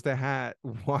Rose the Hat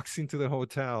walks into the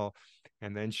hotel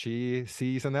and then she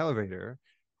sees an elevator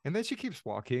and then she keeps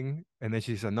walking and then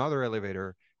she sees another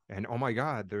elevator and oh my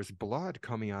God, there's blood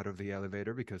coming out of the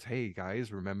elevator because, hey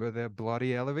guys, remember the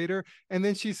bloody elevator? And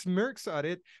then she smirks at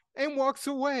it and walks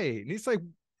away. And it's like,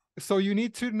 so you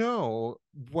need to know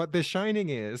what The Shining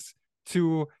is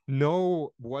to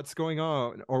know what's going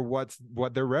on or what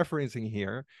they're referencing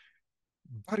here.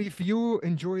 But if you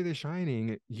enjoy The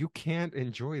Shining, you can't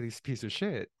enjoy this piece of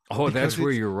shit Oh, that's because where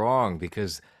it's you're wrong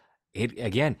because it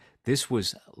again, this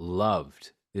was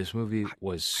loved. This movie I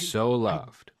was I, so I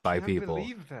loved by can't people.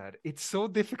 believe that. It's so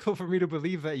difficult for me to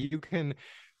believe that you can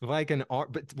like an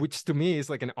art but which to me is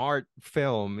like an art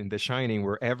film in The Shining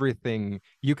where everything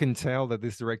you can tell that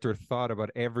this director thought about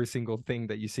every single thing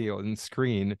that you see on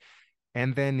screen.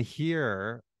 And then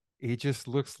here, it just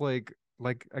looks like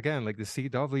again, like the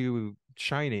CW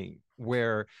Shining,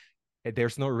 where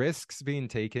there's no risks being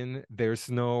taken, there's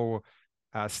no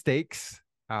stakes.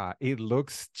 It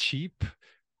looks cheap.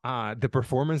 The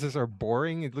performances are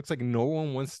boring. It looks like no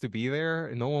one wants to be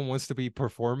there. No one wants to be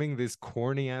performing these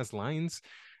corny ass lines.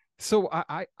 So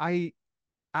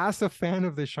as a fan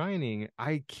of The Shining,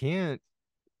 I can't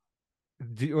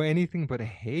do anything but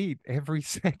hate every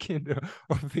second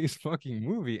of this fucking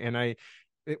movie. And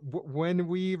when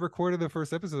we recorded the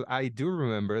first episode, I do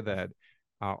remember that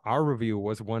our review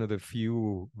was one of the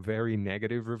few very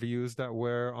negative reviews that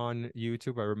were on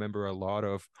YouTube. I remember a lot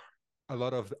of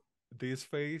this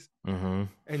face Hmm.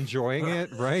 enjoying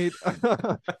it, right?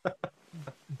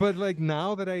 But like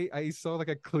now that I saw like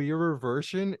a clearer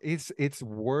version, it's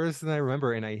worse than I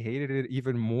remember, and I hated it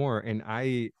even more. And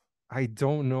I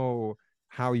don't know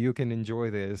how you can enjoy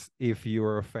this if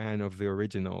you're a fan of the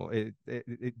original.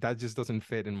 That just doesn't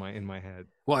fit in my head.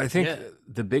 Well, I think Yeah.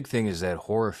 the big thing is that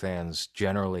horror fans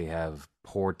generally have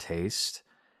poor taste,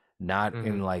 not in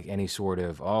Mm-hmm. like any sort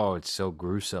of, oh, it's so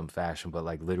gruesome fashion, but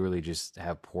like literally just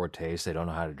have poor taste. They don't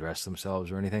know how to dress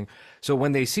themselves or anything. So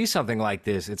when they see something like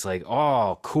this, it's like,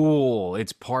 oh, cool.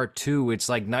 It's part two. It's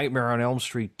like Nightmare on Elm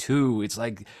Street 2. It's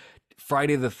like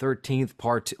Friday the 13th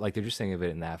part two. Like they're just thinking of it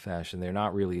in that fashion. They're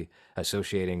not really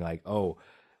associating like, oh,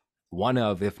 one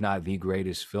of, if not the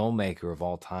greatest filmmaker of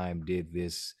all time, did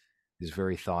this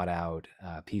very thought out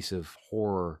piece of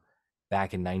horror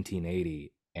back in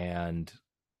 1980, and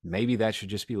maybe that should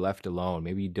just be left alone.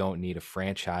 Maybe you don't need a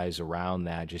franchise around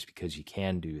that just because you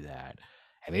can do that.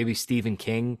 And maybe Stephen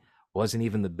King wasn't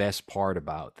even the best part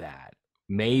about that.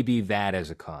 Maybe that as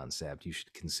a concept you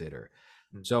should consider.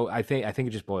 So I think it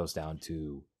just boils down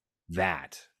to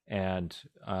that. And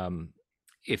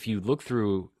if you look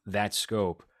through that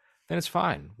scope, then it's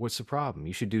fine. What's the problem?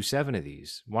 You should do 7 of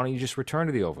these. Why don't you just return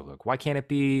to the Overlook? Why can't it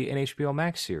be an HBO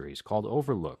Max series called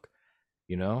Overlook?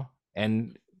 You know?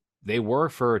 And they were,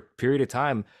 for a period of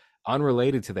time,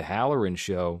 unrelated to the Halloran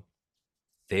show,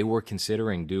 they were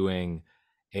considering doing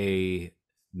a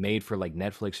made for like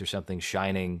Netflix or something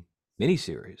Shining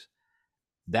miniseries.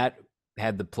 That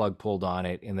had the plug pulled on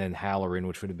it, and then Halloran,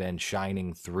 which would have been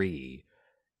Shining 3,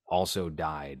 also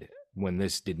died when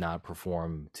this did not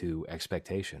perform to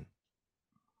expectation.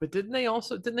 But didn't they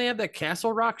have that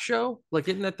Castle Rock show? Like,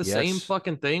 isn't that the same Yes.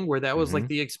 fucking thing where that was Mm-hmm. like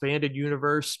the expanded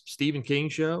universe Stephen King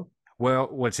show? Well,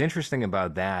 what's interesting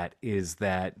about that is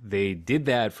that they did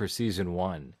that for season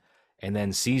 1. And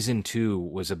then season 2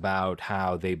 was about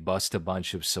how they bust a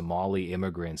bunch of Somali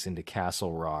immigrants into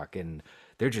Castle Rock, and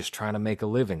they're just trying to make a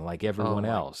living like Oh everyone my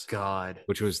else, God.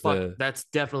 which was Fuck, the that's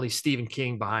definitely Stephen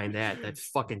King behind that. That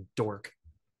fucking dork.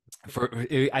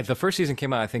 the first season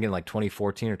came out, I think, in like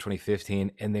 2014 or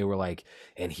 2015, and they were like,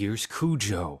 and here's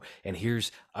Cujo, and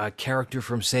here's a character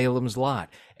from Salem's Lot,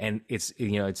 and it's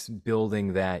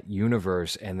building that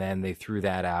universe. And then they threw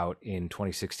that out in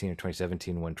 2016 or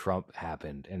 2017 when Trump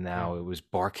happened, and now it was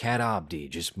Barkat Abdi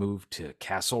just moved to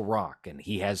Castle Rock, and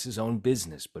he has his own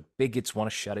business, but bigots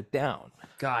want to shut it down.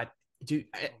 God, dude,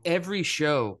 every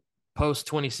show post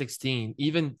 2016,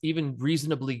 even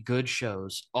reasonably good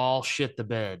shows, all shit the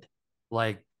bed.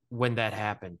 Like when that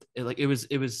happened, it was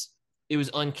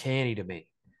uncanny to me.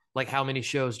 Like how many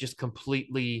shows just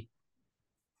completely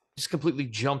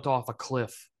jumped off a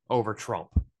cliff over Trump.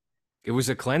 It was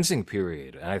a cleansing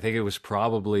period, and I think it was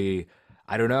probably,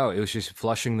 I don't know, it was just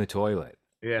flushing the toilet.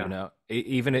 Yeah.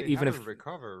 Even They even haven't if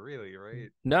recovered really, right?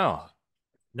 no,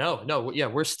 No, yeah,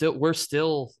 we're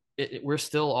still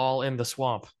all in the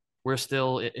swamp. We're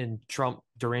still in Trump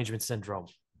derangement syndrome.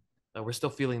 We're still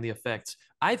feeling the effects.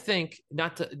 I think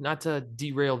not to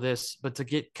derail this, but to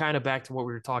get kind of back to what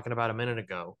we were talking about a minute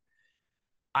ago.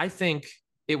 I think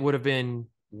it would have been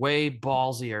way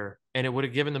ballsier and it would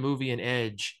have given the movie an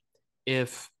edge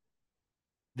if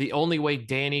the only way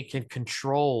Danny can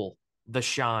control the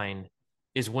shine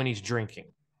is when he's drinking.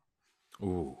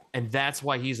 ooh, And that's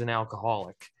why he's an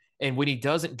alcoholic. And when he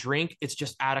doesn't drink, it's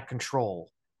just out of control.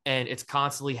 And it's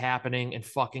constantly happening and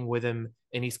fucking with him.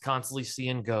 And he's constantly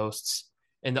seeing ghosts.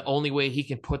 And the only way he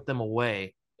can put them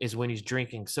away is when he's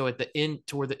drinking. So at the end,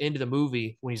 toward the end of the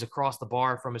movie, when he's across the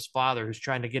bar from his father who's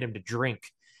trying to get him to drink,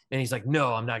 and he's like,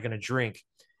 no, I'm not gonna drink.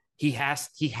 He has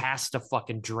to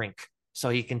fucking drink so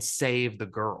he can save the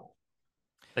girl.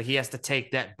 Like he has to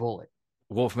take that bullet.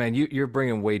 Wolfman, you're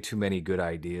bringing way too many good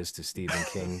ideas to Stephen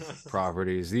King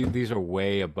properties. These are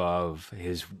way above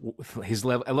his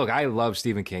level. Look, I love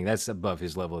Stephen King. That's above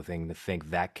his level of thing to think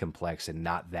that complex and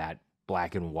not that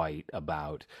black and white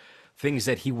about things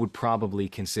that he would probably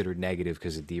consider negative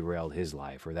because it derailed his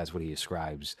life, or that's what he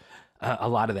ascribes a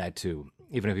lot of that to.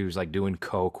 Even if he was like doing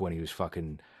coke when he was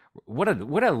fucking what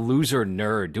a loser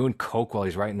nerd doing coke while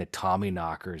he's writing the Tommy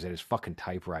knockers at his fucking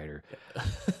typewriter.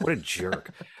 What a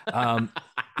jerk. So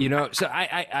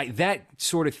I that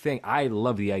sort of thing, I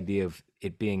love the idea of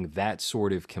it being that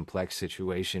sort of complex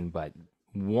situation, but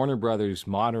Warner Brothers,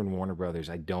 modern Warner Brothers,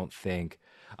 I don't think,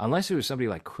 unless it was somebody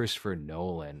like Christopher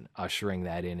Nolan ushering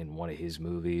that in one of his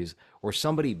movies or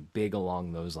somebody big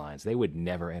along those lines, they would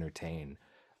never entertain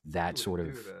that Who sort would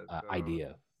of do that?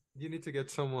 idea. You need to get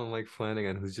someone like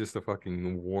Flanagan who's just a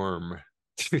fucking worm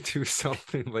to do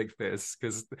something like this,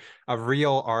 because a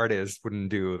real artist wouldn't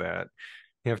do that.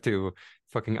 You have to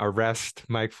fucking arrest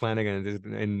Mike Flanagan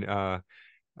in uh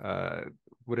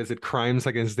what is it, crimes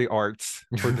against the arts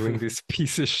for doing this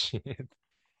piece of shit.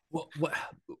 What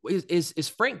is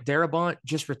Frank Darabont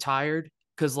just retired?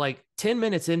 Because like 10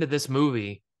 minutes into this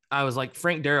movie, I was like,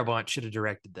 Frank Darabont should have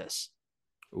directed this.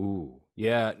 Ooh,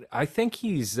 yeah. I think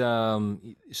he's so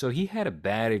he had a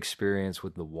bad experience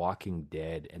with The Walking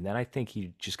Dead, and then I think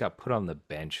he just got put on the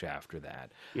bench after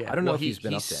that. Yeah, I don't know well, if he's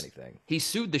been up to anything. he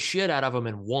sued the shit out of him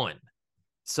and won. Oh,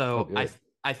 So I good.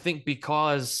 I think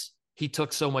because he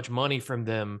took so much money from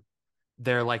them,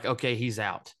 they're like, okay, he's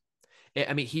out.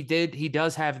 I mean, he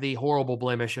does have the horrible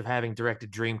blemish of having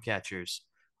directed Dreamcatchers,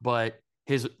 but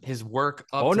his work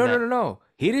up Oh to no, no, that. no, no.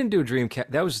 He didn't do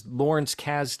Dreamcast. That was Lawrence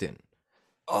Kasdan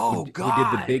Oh who did The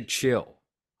God. Big Chill.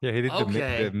 Yeah, he did the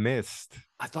Okay. Mist,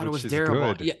 I thought it which was is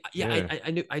Darabont. good. Yeah, yeah.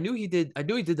 Yeah. I knew he did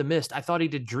the Mist. I thought he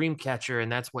did Dreamcatcher,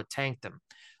 and that's what tanked him.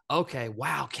 Okay,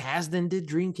 wow, Kasdan did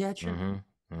Dreamcatcher.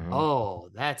 Mm-hmm. Mm-hmm. Oh,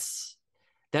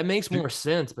 that makes Do, more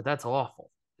sense, but that's awful.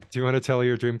 do you want to tell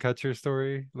your Dreamcatcher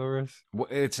story, Loris? Well,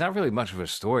 it's not really much of a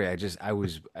story. I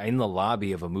was in the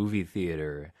lobby of a movie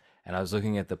theater and I was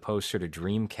looking at the poster to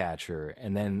Dreamcatcher,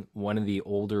 and then one of the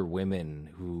older women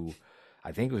who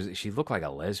I think was she looked like a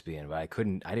lesbian, but I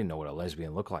didn't know what a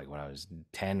lesbian looked like when I was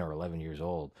 10 or 11 years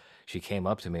old. She came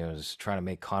up to me and was trying to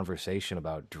make conversation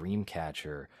about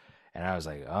Dreamcatcher, and I was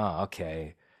like, "Oh,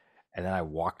 okay." And then I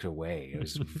walked away. It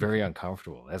was very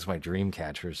uncomfortable. That's my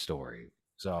Dreamcatcher story.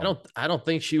 So I don't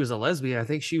think she was a lesbian. I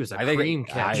think she was a cream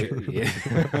catcher.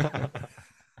 yeah.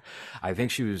 I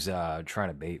think she was trying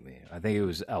to bait me. I think it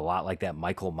was a lot like that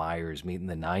Michael Myers meeting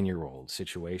the 9-year-old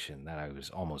situation that I was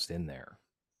almost in there.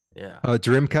 Yeah.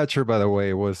 Dreamcatcher, by the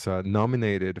way, was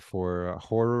nominated for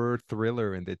horror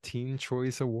thriller in the Teen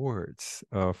Choice Awards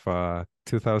of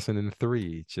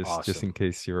 2003. Just in Awesome.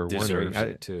 case you were wondering.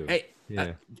 Deserves it too. Hey,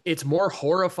 Yeah. it's more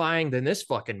horrifying than this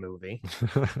fucking movie.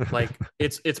 Like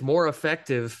it's more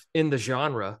effective in the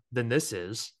genre than this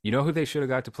is. You know who they should have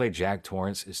got to play Jack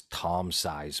Torrance is Tom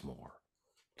Sizemore.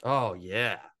 Oh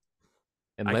yeah.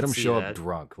 And I let can him see show up that.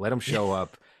 drunk. Let him show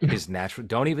up his natural.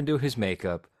 Don't even do his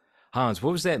makeup. Hans,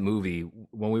 what was that movie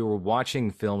when we were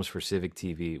watching films for Civic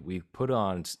TV? We put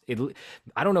on it.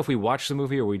 I don't know if we watched the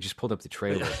movie or we just pulled up the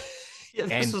trailer. Yeah,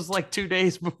 this And was like 2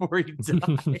 days before he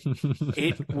died.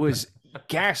 It was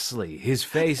ghastly. His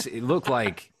face, it looked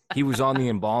like he was on the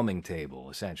embalming table,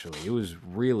 essentially. It was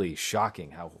really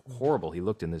shocking how horrible he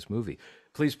looked in this movie.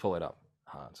 Please pull it up,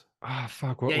 Hans. Ah,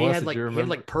 fuck. What Yeah, was it? Do you he had remember?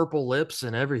 like purple lips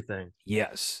and everything.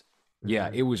 Yes. Yeah,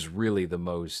 Mhm. it was really the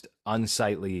most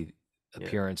unsightly Yeah.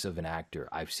 appearance of an actor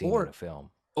I've seen Or in a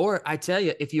film. Or I tell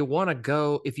you, if you want to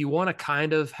go, if you want to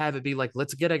kind of have it be like,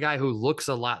 let's get a guy who looks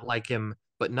a lot like him,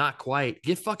 but not quite,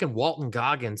 get fucking Walton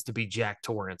Goggins to be Jack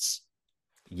Torrance.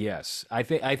 Yes. I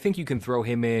think you can throw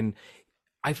him in.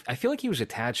 I feel like he was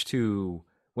attached to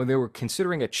when they were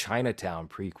considering a Chinatown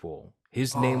prequel.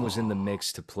 His name was in the Oh,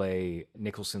 mix to play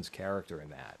Nicholson's character in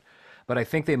that. But I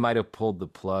think they might have pulled the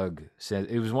plug. Said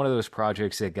it was one of those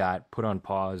projects that got put on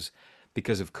pause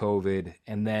because of COVID,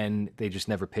 and then they just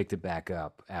never picked it back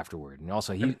up afterward. And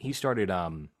also, he started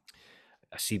a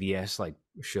CBS like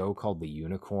show called The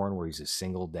Unicorn, where he's a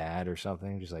single dad or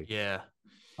something. Just like, yeah.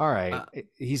 all right, Uh,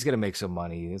 he's gonna make some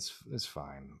money. It's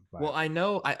fine. well, But I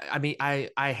know. I mean,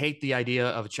 I hate the idea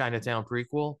of a Chinatown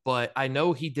prequel, but I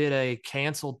know he did a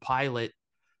canceled pilot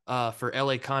for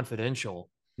L.A. Confidential,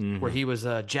 where mhm. he was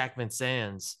Jackman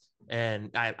Sands,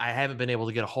 and I haven't been able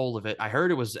to get a hold of it. I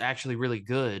heard it was actually really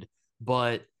good,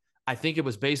 but I think it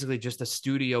was basically just a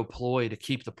studio ploy to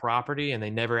keep the property, and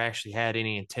they never actually had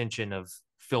any intention of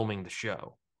filming the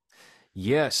show.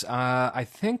 Yes, I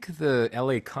think the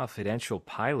LA Confidential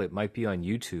pilot might be on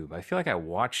YouTube. I feel like I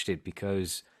watched it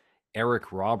because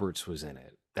Eric Roberts was in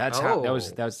it. Oh,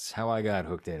 That's how I got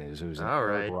hooked in. It was an all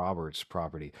Eric right. Roberts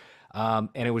property, and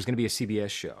it was going to be a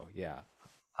CBS show. Yeah,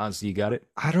 Hans, you got it.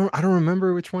 I don't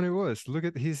remember which one it was. Look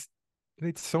at he's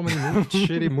made so many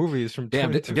shitty movies from Damn,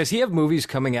 22. does he have movies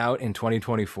coming out in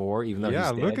 2024? Even though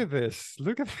Yeah, he's look dead. at this.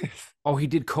 Look at this. Oh, he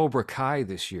did Cobra Kai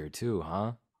this year too,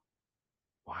 huh?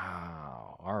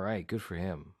 Wow. All right, good for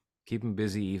him. Keep him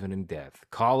busy even in death.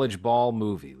 College Ball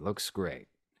movie looks great.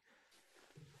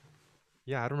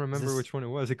 Yeah, I don't Is remember this which one it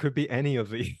was. It could be any of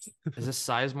these. is this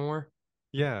Sizemore?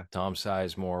 Yeah. Tom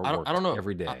Sizemore I worked don't know.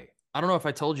 every day. I don't know if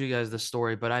I told you guys this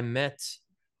story, but I met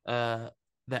uh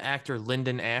the actor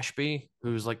Lyndon Ashby,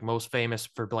 who's like most famous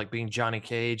for like being Johnny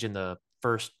Cage in the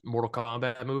first Mortal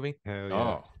Kombat movie. Hell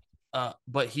yeah. Oh,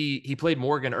 But he played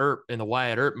Morgan Earp in the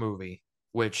Wyatt Earp movie,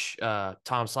 which Tom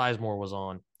Sizemore was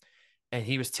on. And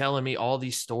he was telling me all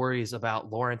these stories about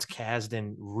Lawrence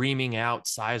Kasdan reaming out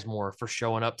Sizemore for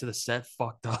showing up to the set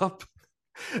fucked up.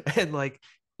 And like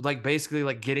basically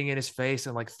like getting in his face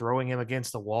and like throwing him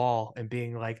against the wall and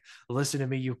being like, listen to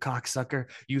me, you cocksucker.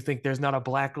 You think there's not a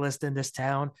blacklist in this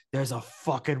town? There's a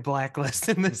fucking blacklist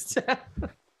in this town.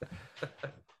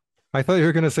 I thought you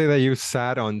were gonna say that you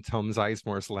sat on Tom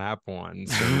Sizemore's lap once.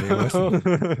 And it was,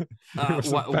 it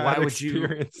was a bad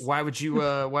experience. Why would you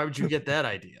get that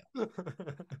idea?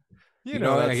 You you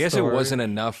know know, that I guess it story. wasn't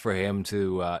enough for him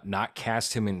to not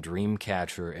cast him in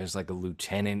Dreamcatcher as like a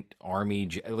lieutenant army,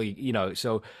 like,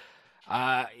 So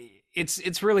uh,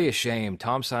 it's really a shame.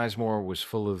 Tom Sizemore was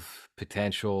full of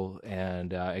potential,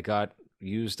 and it got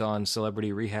used on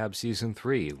Celebrity Rehab season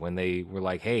 3 when they were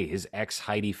like, "Hey, his ex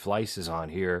Heidi Fleiss is on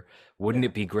here. Wouldn't Yeah.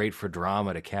 it be great for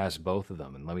drama to cast both of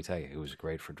them?" And let me tell you, it was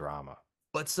great for drama.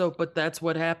 but that's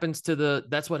what happens to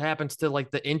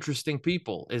like the interesting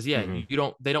people is yeah,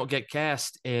 Mhm. they don't get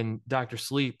cast in Doctor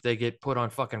Sleep, they get put on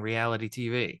fucking reality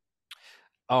TV.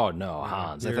 Oh no, Oh,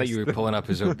 Hans. I thought you here's were the pulling up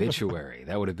his obituary.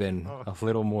 That would have been oh, a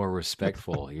little more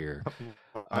respectful here.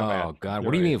 my bad. Oh God, what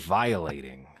You're do you right. mean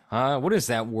violating? Huh? What is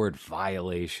that word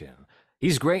violation?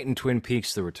 He's great in Twin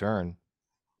Peaks The Return.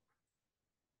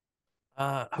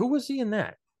 Who was he in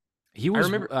that? He I was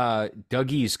remember.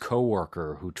 Dougie's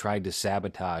coworker who tried to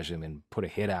sabotage him and put a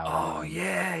hit out on Oh him.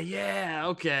 yeah, yeah,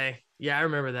 okay, yeah, I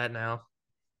remember that now.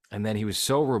 And then he was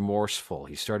so remorseful.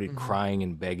 He started Mhm. crying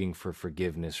and begging for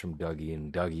forgiveness from Dougie,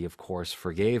 and Dougie, of course,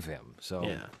 forgave him. So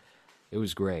Yeah, it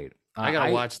was great. I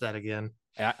gotta watch that again.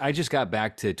 I just got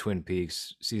back to Twin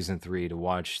Peaks season 3 to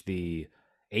watch the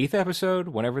eighth episode.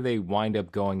 Whenever they wind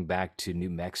up going back to New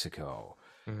Mexico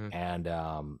Mhm.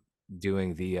 and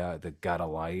doing the got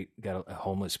a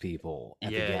homeless people at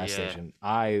the Yeah, gas yeah. station.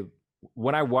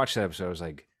 When I watched that episode, I was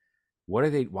like, what are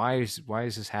they? Why is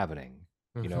this happening?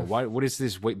 You know, Mhm. what is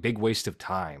this big waste of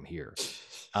time here?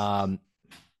 Um,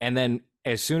 and then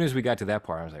as soon as we got to that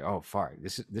part, I was like, oh fuck,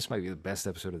 this might be the best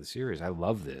episode of the series. I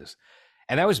love this.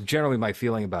 And that was generally my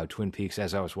feeling about Twin Peaks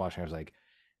as I was watching. I was like,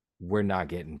 we're not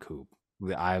getting Coop. Oh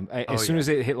As soon yeah. as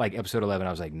it hit like episode 11,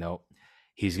 I was like, nope,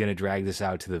 he's gonna drag this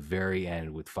out to the very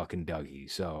end with fucking Dougie.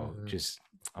 So Mhm. just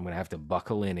I'm gonna have to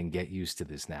buckle in and get used to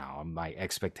this now. My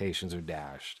expectations are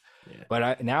dashed. Yeah.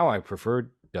 But now I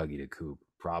prefer Dougie to Coop.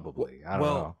 Probably, I don't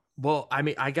know. Well, I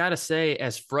mean, I gotta say,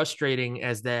 as frustrating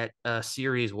as that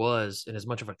series was, and as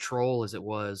much of a troll as it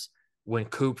was, when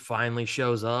Coop finally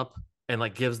shows up and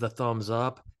like gives the thumbs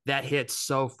up, that hits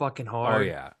so fucking Oh hard.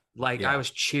 yeah, Like I yeah. was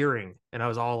cheering, and I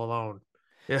was all alone.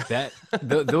 Yeah. That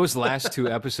those last two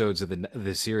episodes of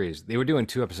the series, they were doing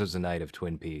 2 episodes a night of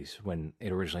Twin Peaks when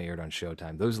it originally aired on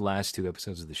Showtime. Those last 2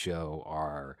 episodes of the show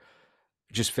are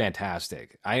just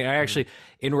fantastic. I Mhm. actually,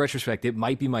 in retrospect, it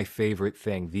might be my favorite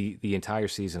thing. The entire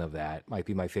season of that might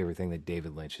be my favorite thing that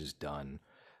David Lynch has done,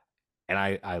 and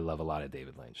I love a lot of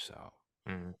David Lynch. So,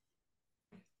 Mhm.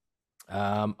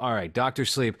 all right, Doctor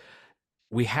Sleep.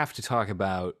 We have to talk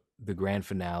about the grand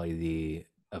finale, the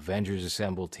Avengers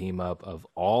Assemble team up of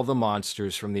all the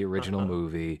monsters from the original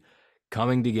movie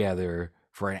coming together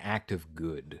for an act of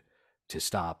good to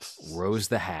stop Rose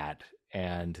the Hat.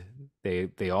 And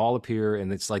they all appear,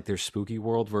 and it's like their spooky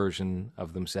world version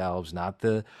of themselves, not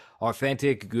the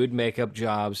authentic good makeup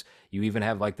jobs. You even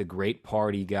have like the great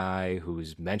party guy who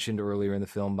was mentioned earlier in the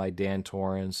film by Dan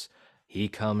Torrance. He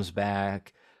comes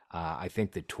back. I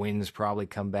think the twins probably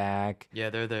come back. Yeah,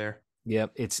 they're there.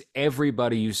 Yep, it's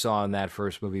everybody you saw in that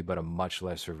first movie, but a much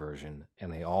lesser version,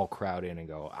 and they all crowd in and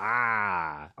go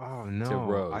Oh to no,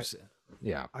 Rose.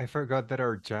 Yeah. I forgot that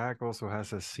our Jack also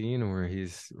has a scene where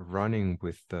he's running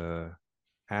with the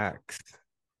axe.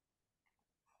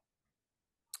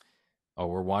 Oh,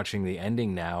 we're watching the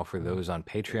ending now for Oh, those on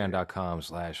okay.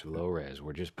 patreon.com/lowres.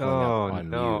 We're just pulling up Oh on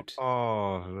no. mute.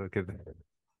 Oh, look at that.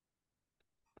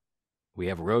 We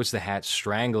have Rose the Hat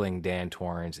strangling Dan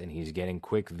Torrance, and he's getting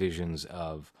quick visions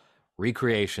of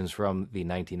recreations from the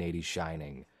 1980s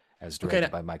Shining, as Okay,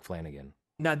 directed by Mike Flanagan.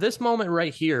 now this moment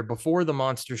right here, before the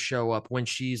monsters show up, when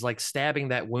she's like stabbing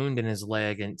that wound in his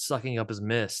leg and sucking up his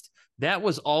mist, that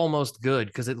was almost good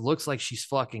because it looks like she's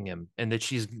fucking him and that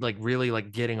she's like really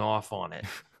like getting off on it.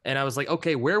 And I was like,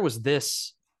 okay, where was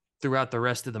this throughout the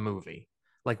rest of the movie?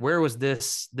 Like, where was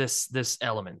this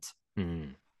element?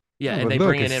 Hmm. Yeah, No, and but they look,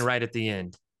 bring it in right at the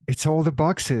end. it's all the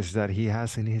boxes that he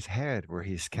has in his head where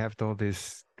he's kept all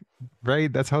this,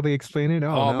 right? That's how they explain it.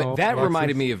 Oh no, all the That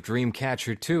reminded boxes. me of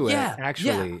Dreamcatcher too. Yeah, yeah.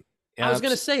 Actually, I was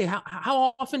gonna uh, say,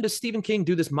 how often does Stephen King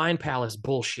do this mind palace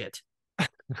bullshit?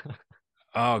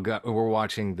 oh god, we're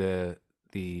watching the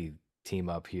team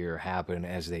up here happen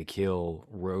as they kill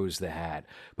Rose the Hat.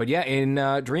 But yeah, in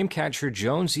Dreamcatcher,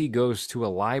 Jonesy goes to a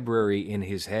library in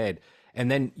his head, and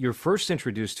then you're first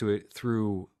introduced to it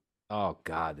through. Oh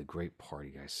god, the Great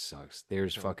Party guy sucks.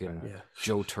 There's So fucking bad. Yeah.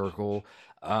 Joe Turkel,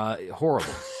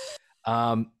 horrible.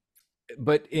 Um,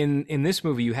 but in this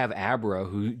movie, you have Abra,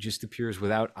 who just appears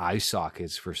without eye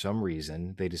sockets for some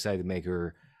reason. They decided to make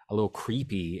her a little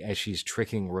creepy as she's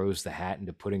tricking Rose the Hat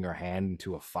into putting her hand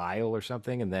into a file or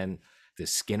something, and then the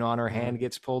skin on her Mhm. hand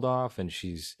gets pulled off, and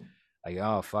she's like,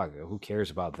 "Oh fuck, who cares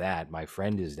about that? My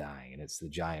friend is dying," and it's the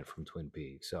giant from Twin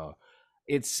Peaks. So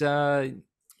it's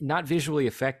not visually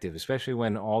effective, especially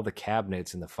when all the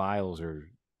cabinets and the files are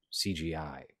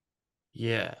CGI.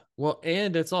 Yeah. Well,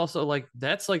 and it's also like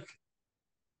that's like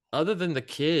other than the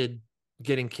kid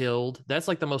getting killed, that's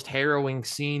like the most harrowing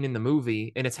scene in the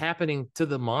movie, and it's happening to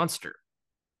the monster.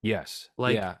 Yes,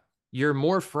 Like yeah. you're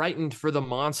more frightened for the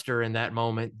monster in that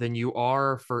moment than you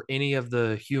are for any of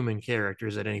the human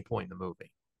characters at any point in the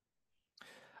movie.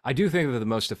 I do think that the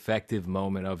most effective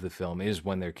moment of the film is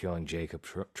when they're killing Jacob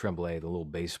Tremblay, the little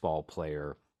baseball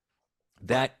player.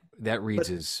 That reads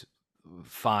But as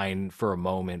fine for a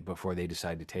moment before they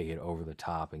decide to take it over the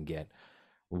top and get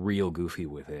real goofy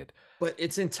with it. but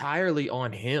it's entirely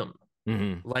on him.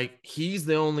 Mm-hmm. Like he's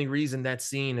the only reason that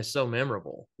scene is so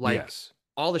memorable. Like Yes.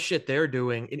 all the shit they're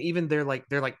doing, and even they're like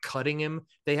cutting him.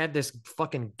 They had this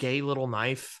fucking gay little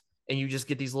knife, and you just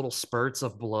get these little spurts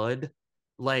of blood.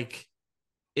 Like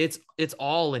it's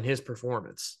all in his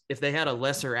performance. If they had a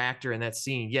lesser actor in that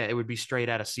scene, yeah, it would be straight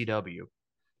out of CW.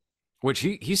 Which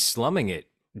he's slumming it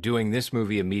doing this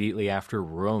movie immediately after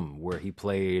Room, where he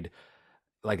played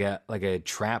like a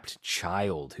trapped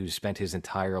child who spent his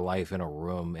entire life in a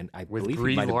room, and I With believe he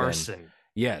Brie might have been. Larson.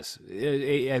 Yes,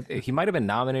 he might have been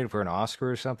nominated for an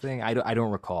Oscar or something. I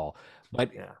don't recall,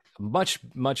 but Yeah.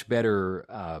 much better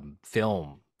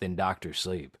film than Doctor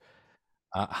Sleep.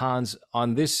 Hans,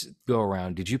 on this go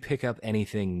around, did you pick up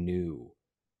anything new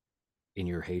in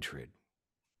your hatred?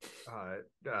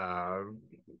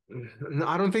 No,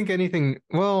 I don't think anything.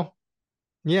 Well,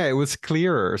 yeah, it was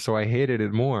clearer, so I hated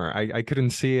it more. I couldn't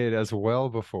see it as well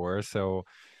before, so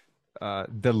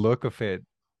the look of it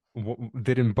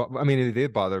didn't. I mean, it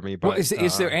did bother me, Well, but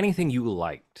is there anything you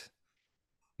liked?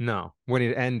 no, when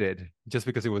it ended, just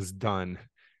because it was done,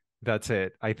 that's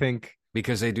it. I think.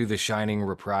 Because they do the Shining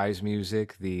reprise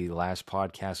music, the last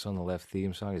podcast on the left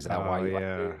theme song. Is that why Oh you liked it?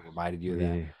 yeah, It reminded you of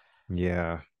that? yeah,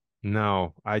 yeah.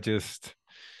 No, I just.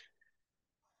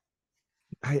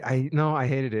 I no, I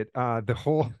hated it.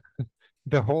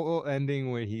 The whole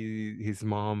ending where his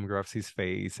mom grabs his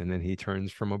face and then he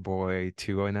turns from a boy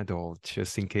to an adult,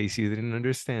 just in case you didn't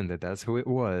understand that that's who it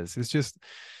was.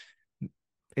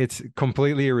 It's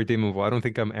completely irredeemable. I don't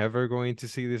think I'm ever going to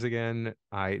see this again.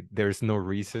 There's no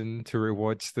reason to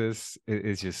rewatch this.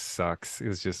 It just sucks. It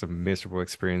was just a miserable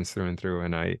experience through and through.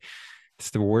 It's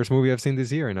the worst movie I've seen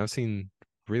this year, and I've seen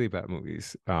really bad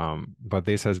movies. But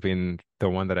this has been the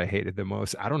one that I hated the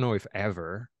most. I don't know if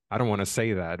ever. I don't want to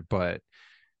say that, but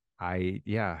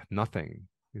yeah, nothing.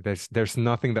 There's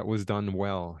nothing that was done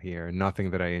well here.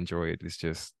 Nothing that I enjoyed. It's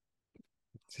just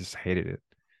hated it.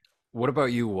 What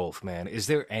about you, Wolfman? Is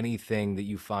there anything that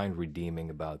you find redeeming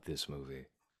about this movie?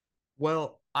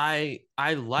 Well, I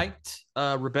liked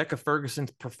Rebecca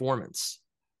Ferguson's performance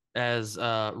as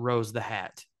Rose the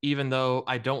Hat, even though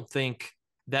I don't think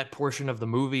that portion of the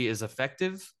movie is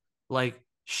effective. Like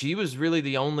she was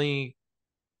the only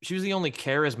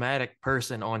charismatic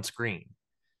person on screen.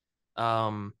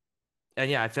 Um, and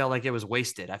yeah, I felt like it was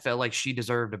wasted. I felt like she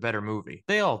deserved a better movie.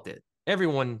 They all did.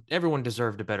 Everyone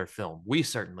deserved a better film. We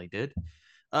certainly did.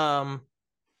 Um,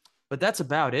 but that's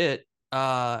about it.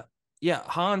 Yeah,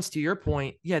 Hans, to your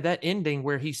point, yeah, that ending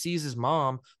where he sees his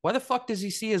mom. Why the fuck does he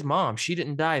see his mom? She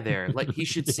didn't die there. Like he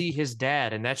should see his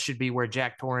dad, and that should be where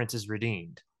Jack Torrance is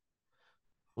redeemed.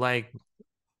 Like,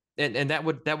 and that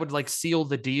would like seal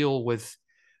the deal with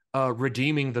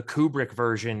redeeming the Kubrick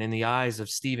version in the eyes of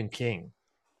Stephen King.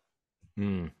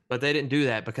 Hmm. But they didn't do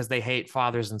that because they hate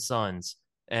fathers and sons,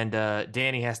 and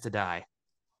Danny has to die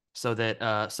so that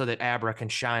Abra can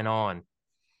shine on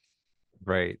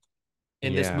Right.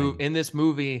 in this Yeah.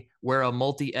 movie where a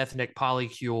multi-ethnic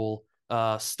polycule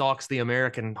stalks the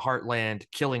American heartland,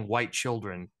 killing white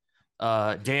children.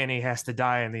 Danny has to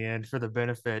die in the end for the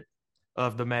benefit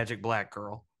of the magic black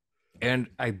girl. And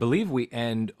I believe we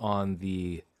end on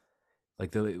the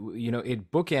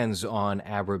it bookends on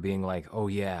Abra being like, "Oh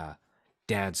yeah,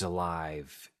 Dad's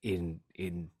alive in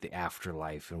the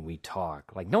afterlife, and we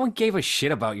talk." Like no one gave a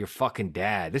shit about your fucking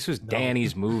dad. This was No.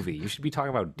 Danny's movie. You should be talking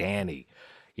about Danny,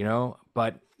 you know.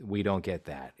 But we don't get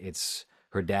that. It's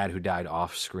her dad who died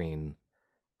off screen.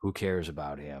 Who cares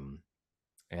about him?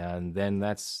 And then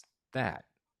that.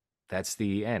 That's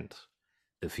the end.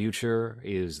 The future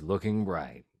is looking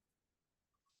bright.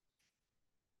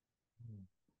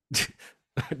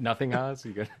 Nothing, Oz.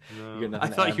 You got No. I nothing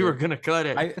to thought add you were there? gonna cut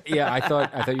it. I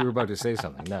thought you were about to say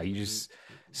something. No, you just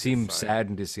seem Sorry. sad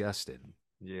and disgusted.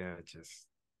 Yeah, just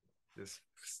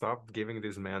stop giving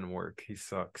this man work. He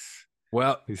sucks.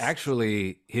 Well, He's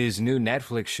actually, his new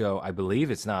Netflix show, I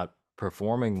believe it's not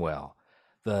performing well.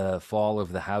 The Fall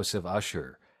of the House of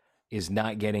Usher is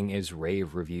not getting as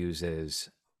rave reviews as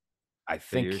I they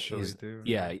think usually his. do.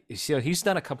 Yeah, so he's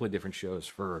done a couple of different shows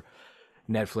for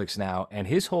Netflix now, and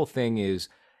his whole thing is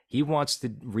he wants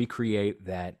to recreate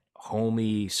that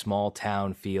homey small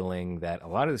town feeling that a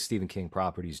lot of the Stephen King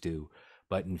properties do,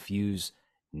 but infuse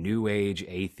new age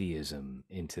atheism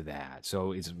into that.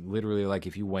 So it's literally like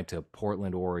if you went to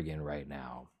Portland, Oregon right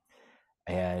now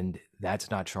and that's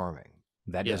not charming.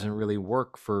 That Yeah. doesn't really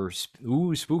work for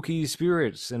spooky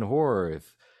spirits and horror.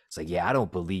 If it's like, yeah, I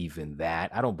don't believe in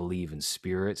that. I don't believe in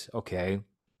spirits. Okay,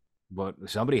 but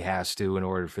somebody has to in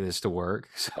order for this to work.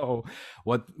 So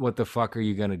what the fuck are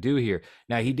you gonna do here?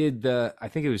 Now he did I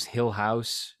think it was Hill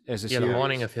House as a Yeah, The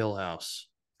Haunting series, of Hill House.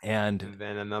 and And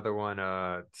then another one,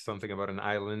 something about an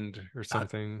island or Uh,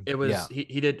 something. it yeah, was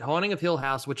he did Haunting of Hill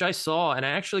House, which I saw and I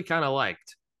actually kind of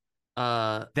liked.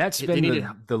 that's Then been he did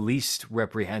the least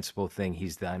reprehensible thing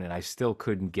he's done, and I still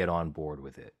couldn't get on board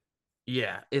with it.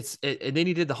 yeah, and then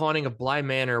he did The Haunting of Bly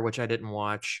Manor, which I didn't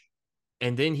watch.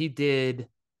 And then he did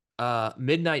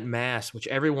Midnight Mass, which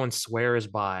everyone swears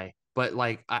by. But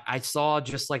like I saw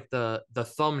just like the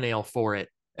thumbnail for it,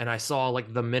 and I saw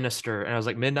like the minister, and I was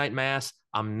like, Midnight Mass,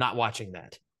 I'm not watching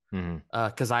that. Mhm.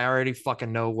 Because I already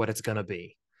fucking know what it's gonna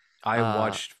be. I Uh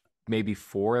watched maybe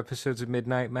 4 episodes of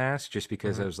Midnight Mass just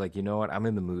because I mhm. was like, you know what, I'm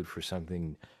in the mood for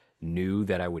something new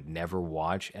that I would never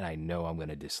watch, and I know I'm going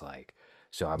to dislike.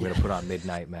 So I'm going to put on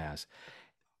Midnight Mass.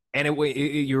 And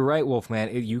you're right,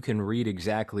 Wolfman. You can read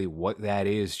exactly what that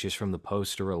is just from the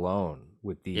poster alone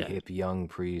with the Yeah. hip young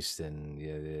priest,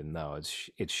 and no, it's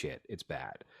shit. It's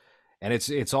bad, and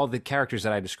it's all the characters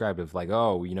that I described of like,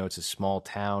 oh, it's a small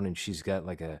town, and she's got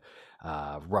like a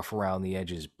rough around the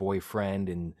edges boyfriend,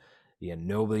 and yeah,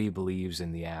 nobody believes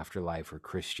in the afterlife or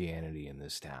Christianity in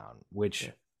this town, which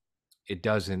Yeah. it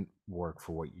doesn't work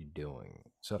for what you're doing.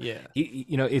 So, Yeah.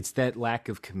 it's that lack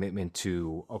of commitment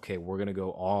to, okay, we're going to go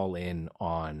all in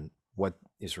on what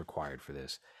is required for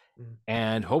this. Mhm.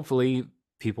 And hopefully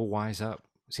people wise up.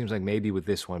 Seems like maybe with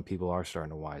this one, people are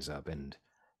starting to wise up and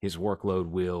his workload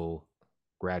will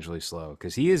gradually slow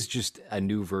because he is just a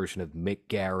new version of Mick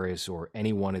Garris or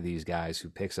any one of these guys who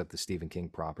picks up the Stephen King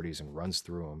properties and runs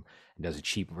through them and does a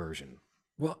cheap version.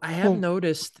 Well, I have Well,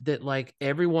 noticed that like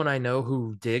everyone I know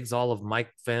who digs all of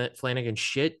Mike Flanagan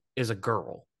shit is a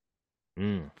girl.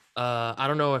 Mm. I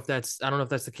don't know if that's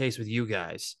the case with you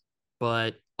guys,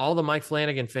 but all the Mike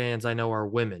Flanagan fans I know are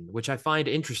women, which I find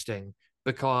interesting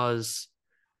because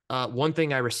one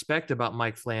thing I respect about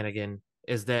Mike Flanagan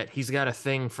is that he's got a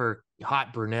thing for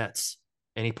hot brunettes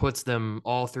and he puts them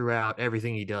all throughout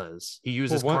everything he does. He well,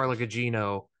 uses one Carla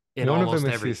Gugino in one of them almost is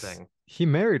his. everything. He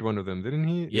married one of them, didn't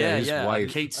he? Yeah, Yeah, his yeah,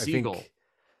 wife, Kate Siegel.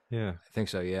 Yeah. I think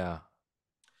so, yeah.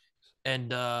 And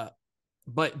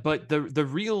but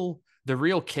the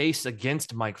real case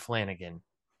against Mike Flanagan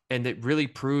and that really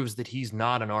proves that he's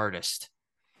not an artist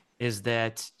is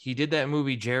that he did that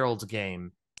movie Gerald's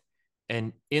Game,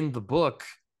 and in the book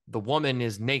the woman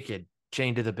is naked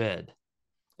chained to the bed,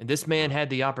 and this man had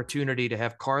the opportunity to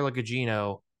have Carla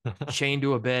Gugino chained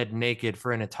to a bed naked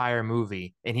for an entire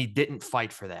movie, and he didn't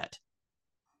fight for that.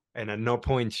 And at no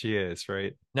point she is,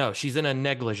 right? No, she's in a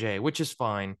negligee, which is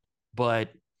fine, but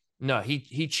no,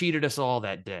 he cheated us all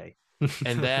that day,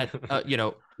 and that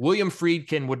William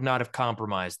Friedkin would not have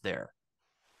compromised there.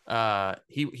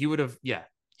 He would have, yeah,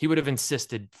 he would have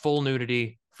insisted full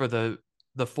nudity for the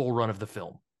full run of the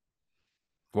film.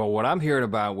 Well, what I'm hearing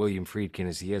about William Friedkin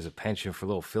is he has a penchant for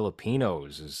little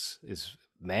Filipinos as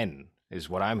men, is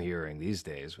what I'm hearing these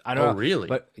days. I don't Oh, know, really?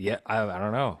 but yeah, I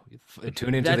don't know.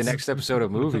 Tune into the That's next episode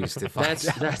of Movies to find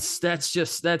that's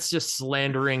out. that's just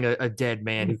slandering a dead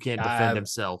man who can't defend Uh,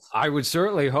 himself. I would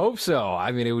certainly hope so.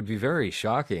 I mean, it would be very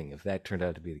shocking if that turned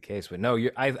out to be the case. But no,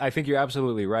 I think you're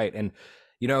absolutely right. And,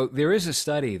 there is a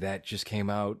study that just came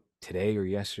out today or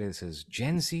yesterday that says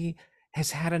Gen Z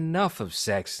has had enough of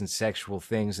sex and sexual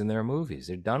things in their movies.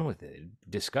 They're done with it. It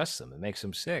disgusts them. It makes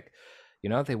them sick.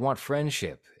 They want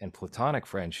friendship and platonic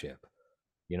friendship.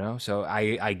 So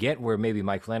I get where maybe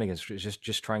Mike Flanagan's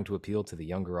just trying to appeal to the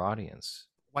younger audience.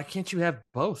 Why can't you have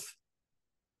both?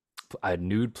 A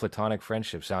nude platonic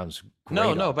friendship sounds No,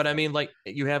 great no, on but I film. mean, like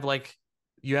you have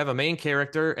a main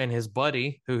character and his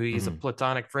buddy who he's a Mhm.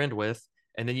 platonic friend with,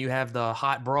 and then you have the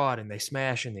hot broad and they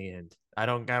smash in the end. I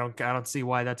don't see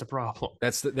why that's a problem.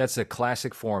 That's a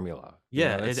classic formula.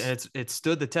 Yeah, That's it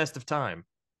stood the test of time.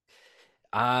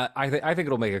 I think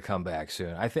it'll make a comeback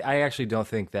soon. I actually don't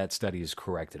think that study is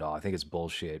correct at all. I think it's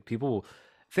bullshit. People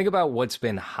think about what's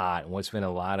been hot and what's been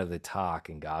a lot of the talk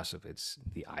and gossip. It's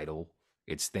The Idol.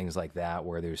 It's things like that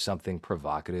where there's something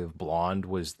provocative. Blonde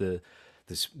was the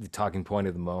talking point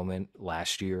of the moment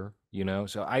last year.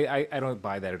 So I don't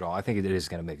buy that at all. I think it is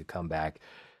going to make a comeback.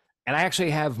 And I actually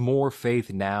have more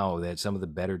faith now that some of the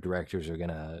better directors are going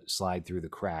to slide through the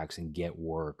cracks and get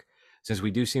work, since we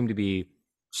do seem to be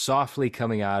softly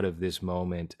coming out of this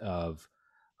moment of,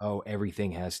 oh,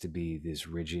 everything has to be this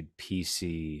rigid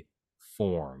PC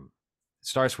form. It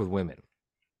starts with women.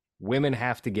 Women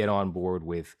have to get on board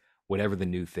with whatever the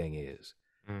new thing is.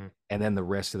 Mm. and then the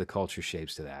rest of the culture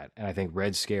shapes to that. And I think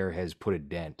Red Scare has put a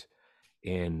dent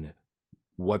in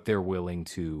what they're willing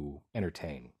to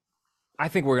entertain. I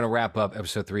think we're going to wrap up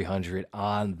episode 300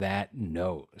 on that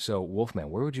note. So, Wolfman,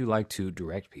 where would you like to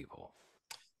direct people?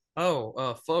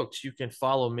 Oh, folks, you can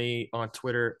follow me on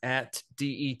Twitter at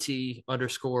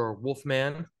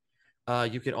DET_Wolfman.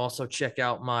 You can also check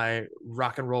out my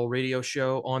rock and roll radio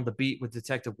show On the Beat with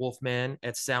Detective Wolfman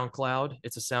at SoundCloud.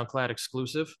 It's a SoundCloud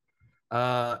exclusive.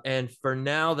 And for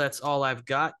now, that's all I've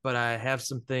got, but I have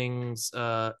some things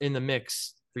in the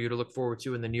mix for you to look forward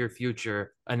to in the near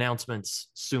future. Announcements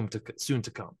soon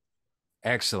to come.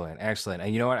 Excellent, excellent.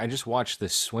 And you know what? I just watched The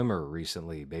Swimmer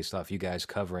recently, based off you guys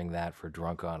covering that for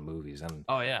Drunk on Movies, and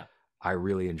Oh yeah. I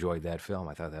really enjoyed that film.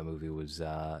 I thought that movie was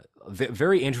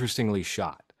very interestingly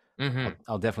shot. Mm-hmm.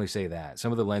 I'll definitely say that.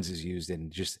 Some of the lenses used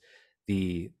and just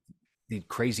the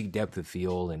crazy depth of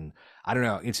field, and I don't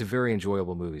know, it's a very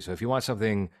enjoyable movie. So if you want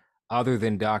something other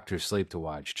than Doctor Sleep to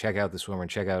watch, check out The Swimmer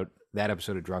and check out that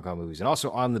episode of Drunk on Movies, and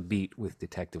also On the Beat with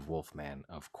Detective Wolfman,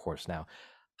 of course. Now,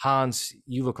 Hans,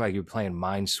 you look like you're playing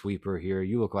Minesweeper here.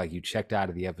 You look like you checked out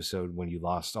of the episode when you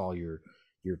lost all your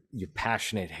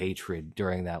passionate hatred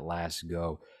during that last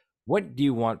go. What do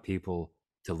you want people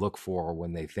to look for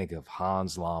when they think of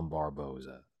Hans Lom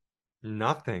Barboza?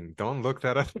 Nothing. Don't look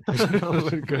that up.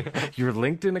 Your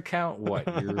LinkedIn account? What?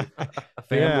 Your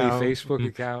family Yeah, Facebook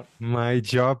account? my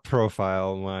job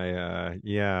profile, my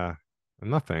yeah,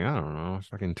 nothing. I don't know.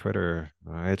 Fucking Twitter,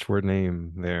 H word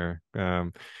name there.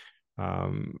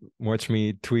 Watch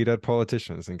me tweet at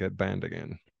politicians and get banned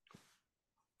again.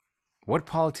 What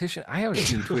politician? I haven't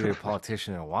seen you tweet at a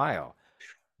politician in a while.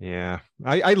 Yeah,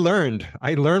 I learned.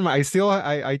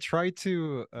 I tried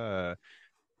to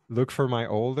look for my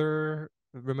older.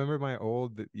 Remember my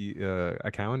old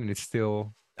account, and it's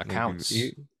still like Accounts.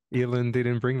 Elon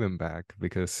didn't bring them back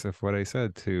because of what I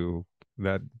said to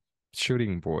that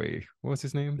shooting boy. What was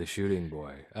his name? The shooting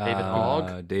boy. David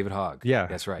Hogg? David Hogg. Yeah,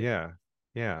 That's right.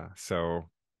 yeah. So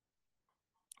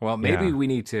Well, maybe yeah. we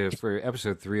need to, for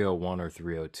episode 301 or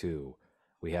 302,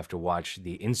 we have to watch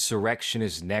The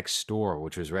Insurrectionist Next Door,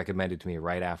 which was recommended to me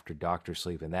right after Doctor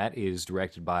Sleep. And that is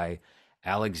directed by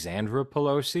Alexandra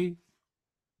Pelosi.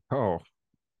 Oh, So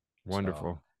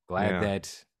wonderful. glad Yeah.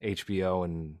 that HBO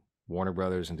and Warner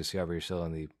Brothers and Discovery are still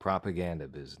in the propaganda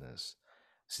business,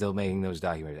 still making those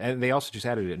documentaries. And they also just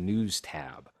added a news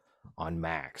tab on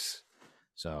Max.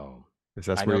 So Because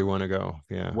that's I where know. you want to go.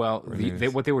 Yeah. Well, For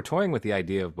news. what they were toying with the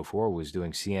idea of before was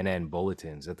doing CNN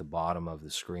bulletins at the bottom of the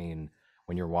screen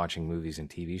when you're watching movies and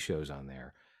TV shows on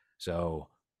there. So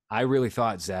I really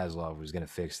thought Zaslav was going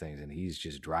to fix things, and he's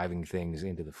just driving things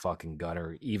into the fucking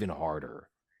gutter even harder.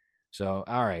 So,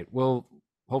 all right. Well,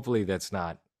 hopefully that's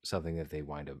not something that they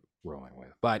wind up rolling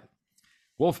with. But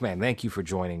Wolfman, thank you for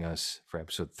joining us for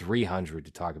episode 300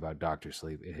 to talk about Doctor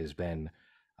Sleep. It has been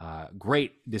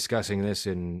great discussing this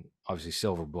and obviously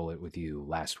Silver Bullet with you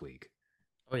last week.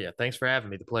 Oh yeah. Thanks for having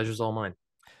me. The pleasure's all mine.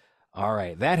 All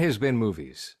right. That has been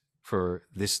Movies for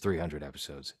this 300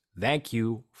 episodes. Thank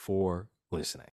you for listening.